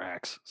popular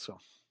acts. So.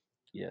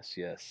 Yes.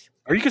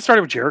 Or you can start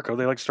it with Jericho.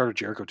 They like to start with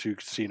Jericho too,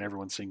 seeing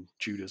everyone sing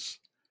Judas.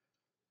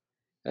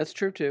 That's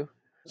true too.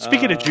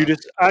 Speaking of Judas,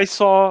 I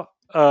saw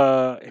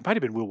it might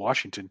have been Will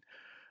Washington.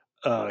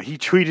 He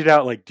tweeted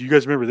out like, "Do you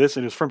guys remember this?"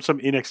 And it was from some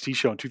NXT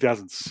show in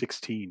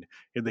 2016,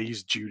 and they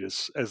used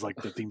Judas as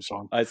like the theme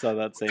song. I saw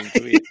that same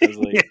tweet. I was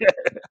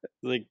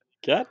like,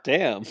 God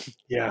damn.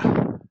 Yeah,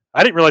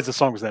 I didn't realize the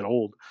song was that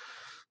old.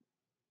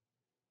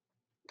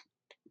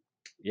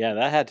 Yeah,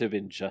 that had to have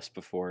been just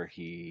before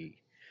he.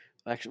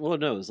 Actually, well,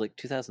 no, it was like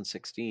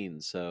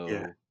 2016. So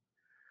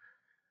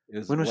it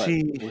was. When was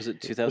he? Was it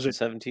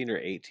 2017 or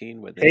 18?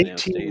 When they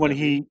 18 when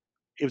he.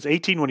 It was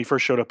 18 when he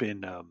first showed up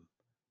in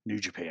New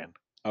Japan.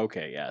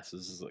 Okay, yes,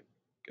 this is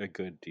a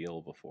good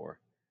deal before.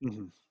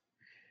 Mm-hmm.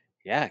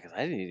 Yeah, because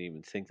I didn't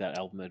even think that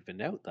album had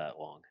been out that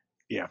long.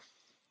 Yeah.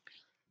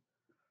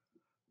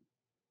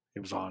 It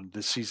was on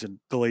this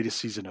season, the latest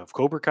season of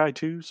Cobra Kai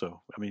too.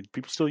 So I mean,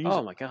 people still use Oh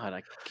it. my god,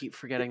 I keep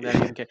forgetting that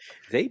even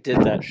they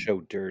did that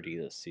show dirty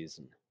this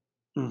season.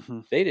 Mm-hmm.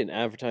 They didn't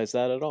advertise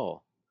that at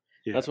all.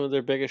 Yeah, That's one of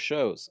their biggest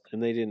shows,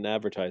 and they didn't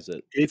advertise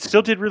it. it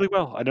still did really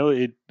well. I know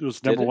it was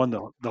Did number it? one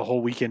the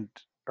whole weekend,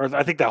 or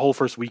I think that whole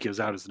first week it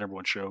was out as the number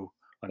one show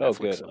on Oh, Netflix.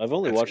 good. So I've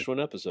only that's watched good. one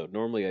episode.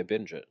 Normally, I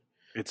binge it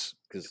It's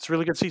because a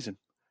really good season.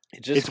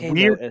 it just It's came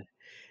weird. out.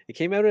 It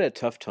came out at a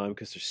tough time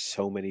because there's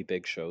so many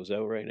big shows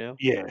out right now.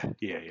 Yeah. 'Cause And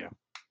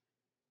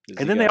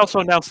you then they got- also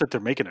announced that they're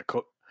making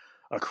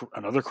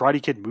another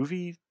Karate Kid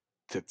movie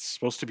that's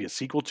supposed to be a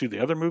sequel to the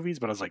other movies.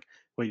 But I was like,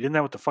 wait, isn't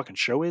that what the fucking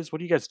show is?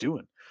 What are you guys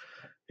doing?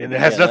 And it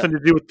has nothing to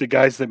do with the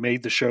guys that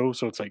made the show.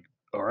 So it's like,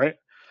 all right,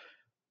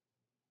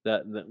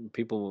 that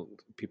people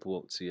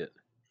won't see it.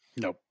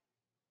 nope.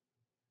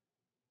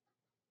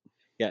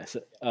 Yeah.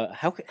 So,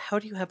 how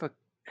do you have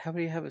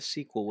a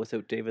sequel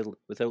without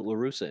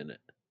LaRussa in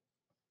it?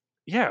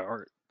 Yeah,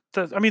 or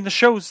I mean, the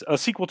show's a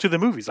sequel to the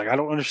movies. Like, I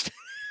don't understand.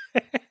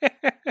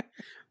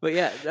 But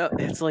yeah, no,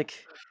 it's like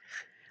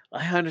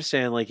I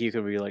understand. Like you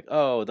can be like,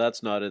 oh,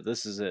 that's not it.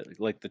 This is it.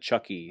 Like the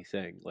Chucky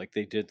thing. Like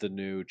they did the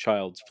new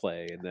Child's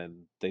Play, and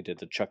then they did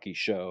the Chucky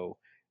show,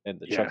 and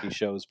the Chucky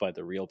show's by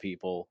the real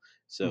people.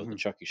 So the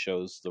Chucky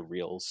show's the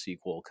real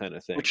sequel kind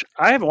of thing. Which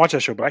I haven't watched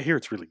that show, but I hear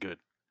it's really good.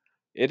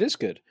 It is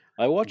good.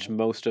 I watched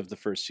most of the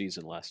first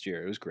season last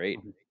year. It was great.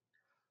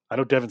 I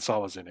know Devon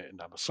Sawa's in it,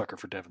 and I'm a sucker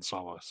for Devon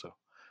Sawa, so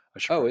I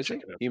should. Oh, is he?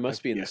 Check it out. He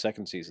must be in the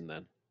second season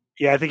then.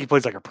 Yeah, I think he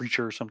plays like a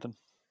preacher or something.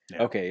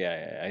 Yeah. Okay,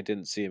 yeah, I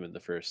didn't see him in the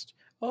first.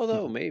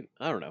 Although maybe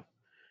I don't know,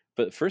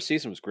 but the first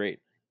season was great.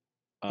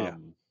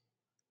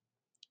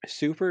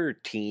 Super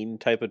teen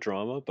type of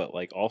drama, but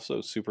like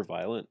also super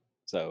violent.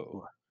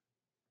 So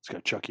it's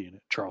got Chucky in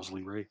it, Charles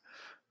Lee Ray.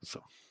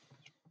 So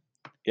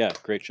yeah,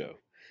 great show.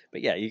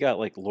 But yeah, you got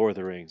like Lord of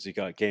the Rings, you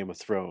got Game of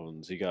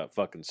Thrones, you got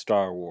fucking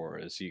Star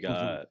Wars, you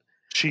got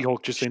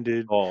She-Hulk just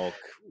ended. Hulk,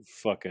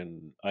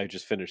 fucking! I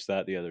just finished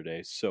that the other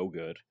day. So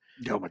good.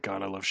 Oh my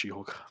god, I love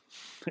She-Hulk.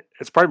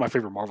 It's probably my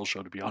favorite Marvel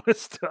show, to be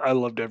honest. I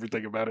loved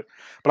everything about it.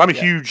 But I'm a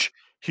huge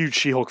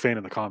She-Hulk fan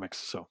in the comics,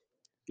 so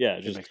yeah,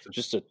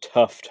 just a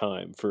tough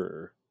time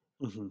for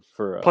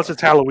plus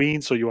it's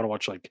Halloween, so you want to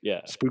watch like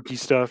spooky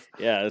stuff.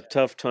 Yeah, a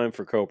tough time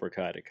for Cobra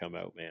Kai to come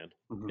out, man.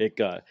 It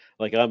got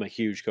like I'm a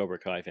huge Cobra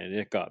Kai fan.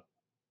 It got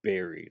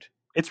buried.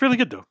 It's really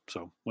good though.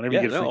 So whenever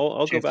you get,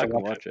 I'll go back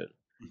and watch it.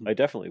 I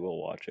definitely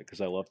will watch it because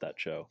I love that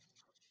show.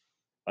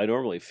 I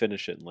normally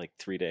finish it in like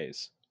 3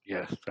 days.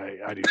 Yeah,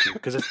 I do too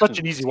because it's such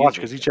an easy watch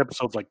because each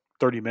episode's like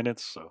 30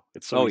 minutes, so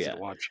it's so easy to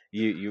watch.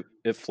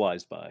 It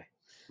flies by.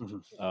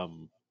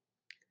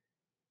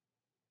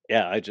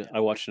 Yeah, I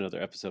watched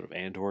another episode of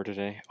Andor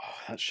today. Oh,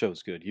 that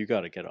show's good. You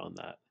got to get on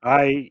that.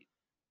 I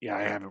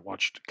haven't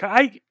watched.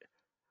 I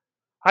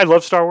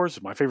love Star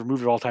Wars. My favorite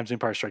movie of all time is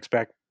Empire Strikes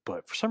Back.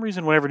 But for some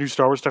reason, whenever new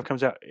Star Wars stuff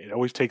comes out, it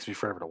always takes me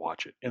forever to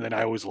watch it, and then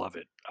I always love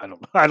it. I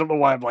don't know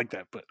why I'm like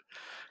that, but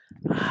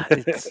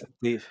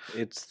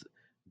it's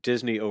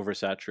Disney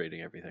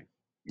oversaturating everything.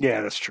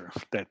 Yeah, that's true.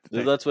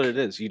 That's what it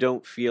is. You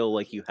don't feel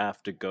like you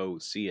have to go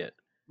see it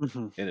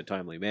in a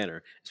timely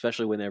manner,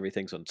 especially when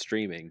everything's on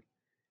streaming.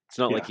 It's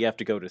not like you have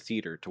to go to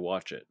theater to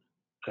watch it.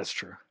 That's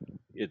true.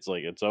 It's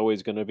like it's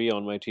always going to be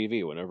on my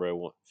TV whenever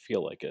I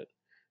feel like it.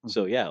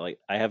 So yeah, like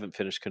I haven't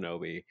finished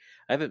Kenobi.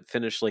 I haven't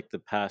finished like the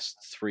past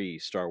 3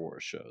 Star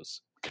Wars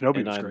shows.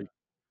 Kenobi was great.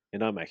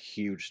 And I'm a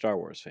huge Star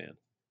Wars fan.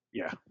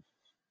 Yeah.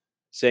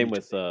 Same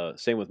with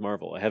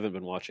Marvel. I haven't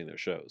been watching their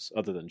shows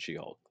other than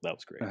She-Hulk. That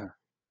was great.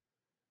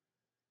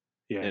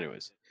 Yeah.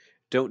 Anyways,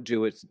 don't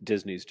do what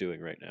Disney's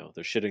doing right now.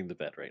 They're shitting the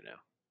bed right now.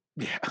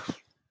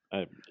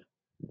 Yeah.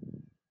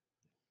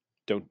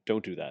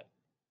 Don't do that.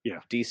 Yeah.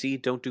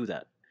 DC, don't do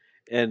that.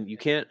 And you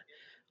can't.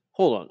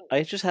 Hold on.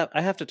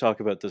 I have to talk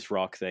about this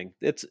Rock thing.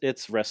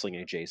 It's wrestling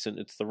adjacent.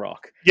 It's The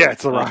Rock. Yeah,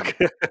 it's The Rock.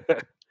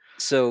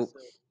 So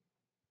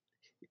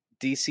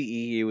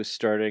DCEU is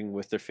starting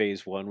with their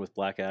phase 1 with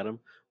Black Adam.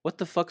 What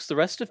the fuck's the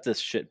rest of this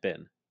shit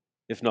been?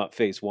 If not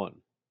phase 1.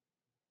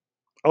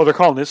 Oh, they're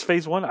calling this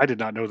phase 1? I did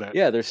not know that.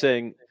 Yeah, they're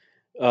saying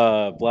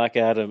Black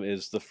Adam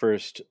is the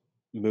first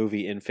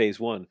movie in phase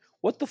 1.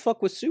 What the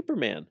fuck was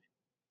Superman?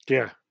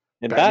 Yeah.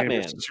 And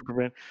Batman.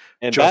 Superman.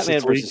 And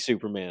Batman versus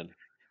Superman.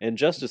 And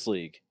Justice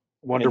League.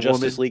 Wonder and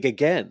Justice League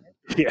again.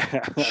 Yeah.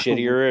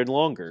 Shittier and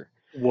longer.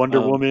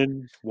 Wonder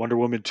Woman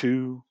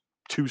 2,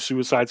 2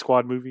 Suicide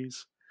Squad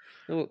movies.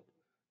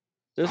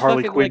 There's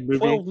Harley fucking Quinn like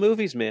 12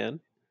 movies,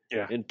 man.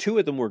 Yeah. And 2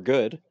 of them were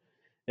good.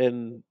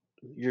 And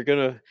you're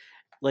gonna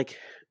like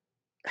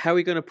how are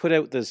you gonna put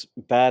out this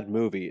bad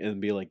movie and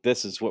be like,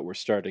 this is what we're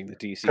starting the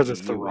DC? Because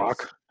it's The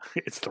Rock.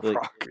 It's The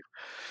Rock.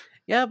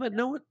 Yeah, but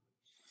no one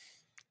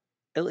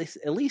at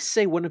least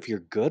say one of your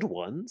good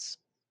ones.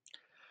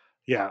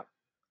 Yeah.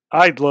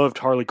 I loved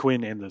Harley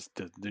Quinn and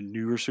the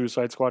newer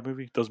Suicide Squad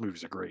movie. Those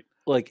movies are great.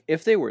 Like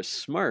if they were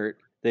smart,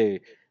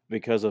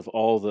 because of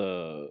all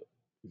the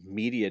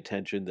media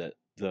attention that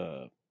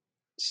the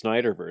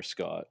Snyderverse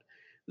got,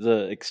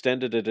 the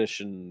extended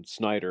edition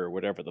Snyder,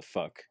 whatever the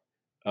fuck,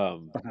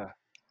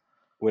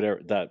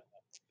 whatever that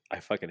I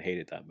fucking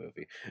hated that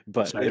movie.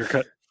 But Snyder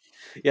Cut.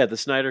 Yeah, the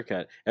Snyder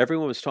Cut.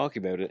 Everyone was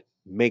talking about it.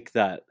 Make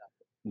that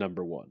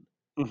number one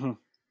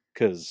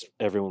because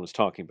everyone was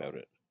talking about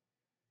it.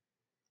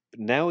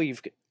 But now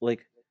you've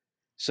like,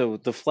 so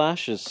the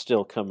Flash is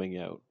still coming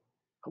out.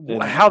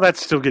 How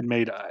that's still getting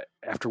made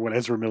after what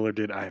Ezra Miller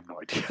did, I have no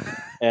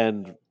idea.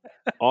 And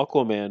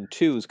Aquaman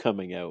 2 is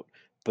coming out,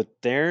 but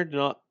they're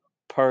not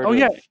part of...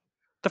 yeah.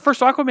 The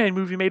first Aquaman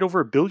movie made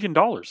over $1 billion.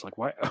 Like,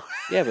 why?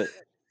 Yeah,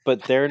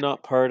 but they're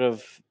not part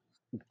of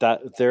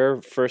that.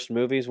 Their first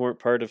movies weren't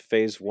part of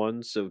Phase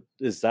 1, so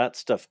is that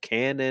stuff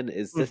canon?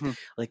 Is this...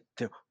 Like,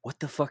 what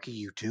the fuck are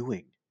you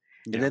doing?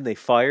 Yeah. And then they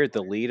fired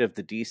the lead of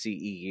the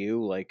DCEU,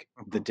 like,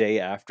 the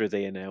day after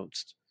they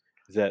announced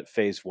that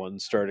Phase 1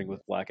 starting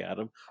with Black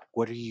Adam.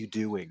 What are you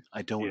doing?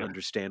 I don't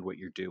understand what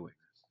you're doing.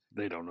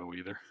 They don't know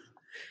either.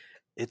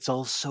 It's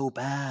all so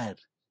bad.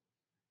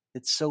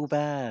 It's so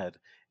bad.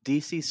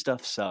 DC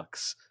stuff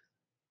sucks.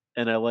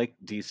 And I like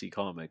DC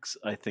Comics.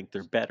 I think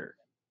they're better.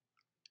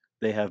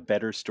 They have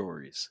better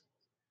stories.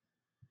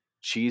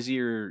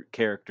 Cheesier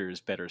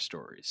characters, better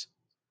stories.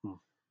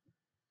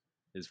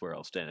 Is where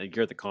I'll stand.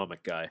 You're the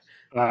comic guy.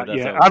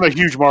 Yeah, I'm a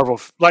huge Marvel...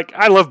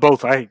 I love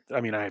both. I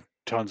mean, I have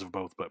tons of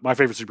both, but my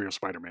favorite superhero is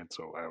Spider-Man,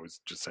 so I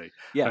always just say,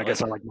 I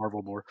guess I like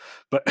Marvel more.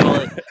 But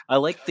I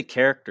like the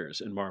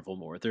characters in Marvel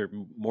more. They're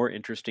more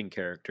interesting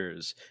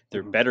characters.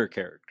 They're better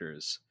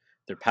characters.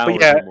 Their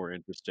powers are more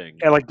interesting.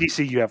 And like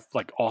DC, you have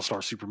like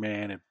All-Star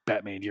Superman and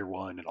Batman Year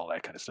One and all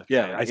that kind of stuff.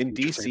 Yeah, in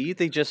DC,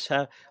 they just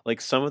have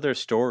like some of their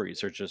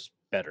stories are just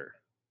better.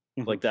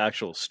 Like the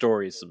actual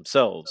stories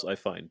themselves, I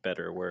find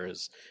better.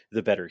 Whereas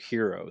the better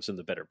heroes and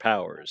the better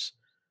powers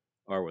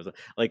are with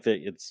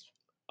it's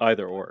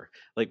either or.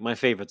 Like my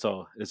favorite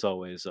is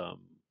always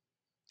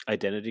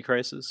Identity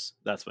Crisis.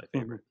 That's my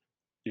favorite.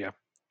 Yeah,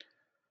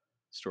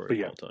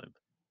 story of all time.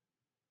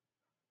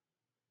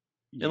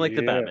 And like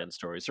the Batman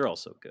stories are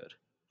also good.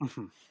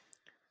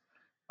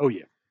 Oh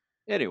yeah.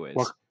 Anyways,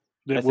 well,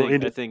 we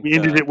ended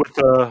it with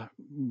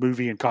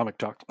movie and comic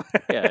talk.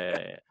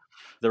 yeah.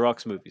 The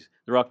Rock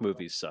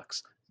movies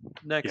sucks.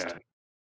 Next. Yeah.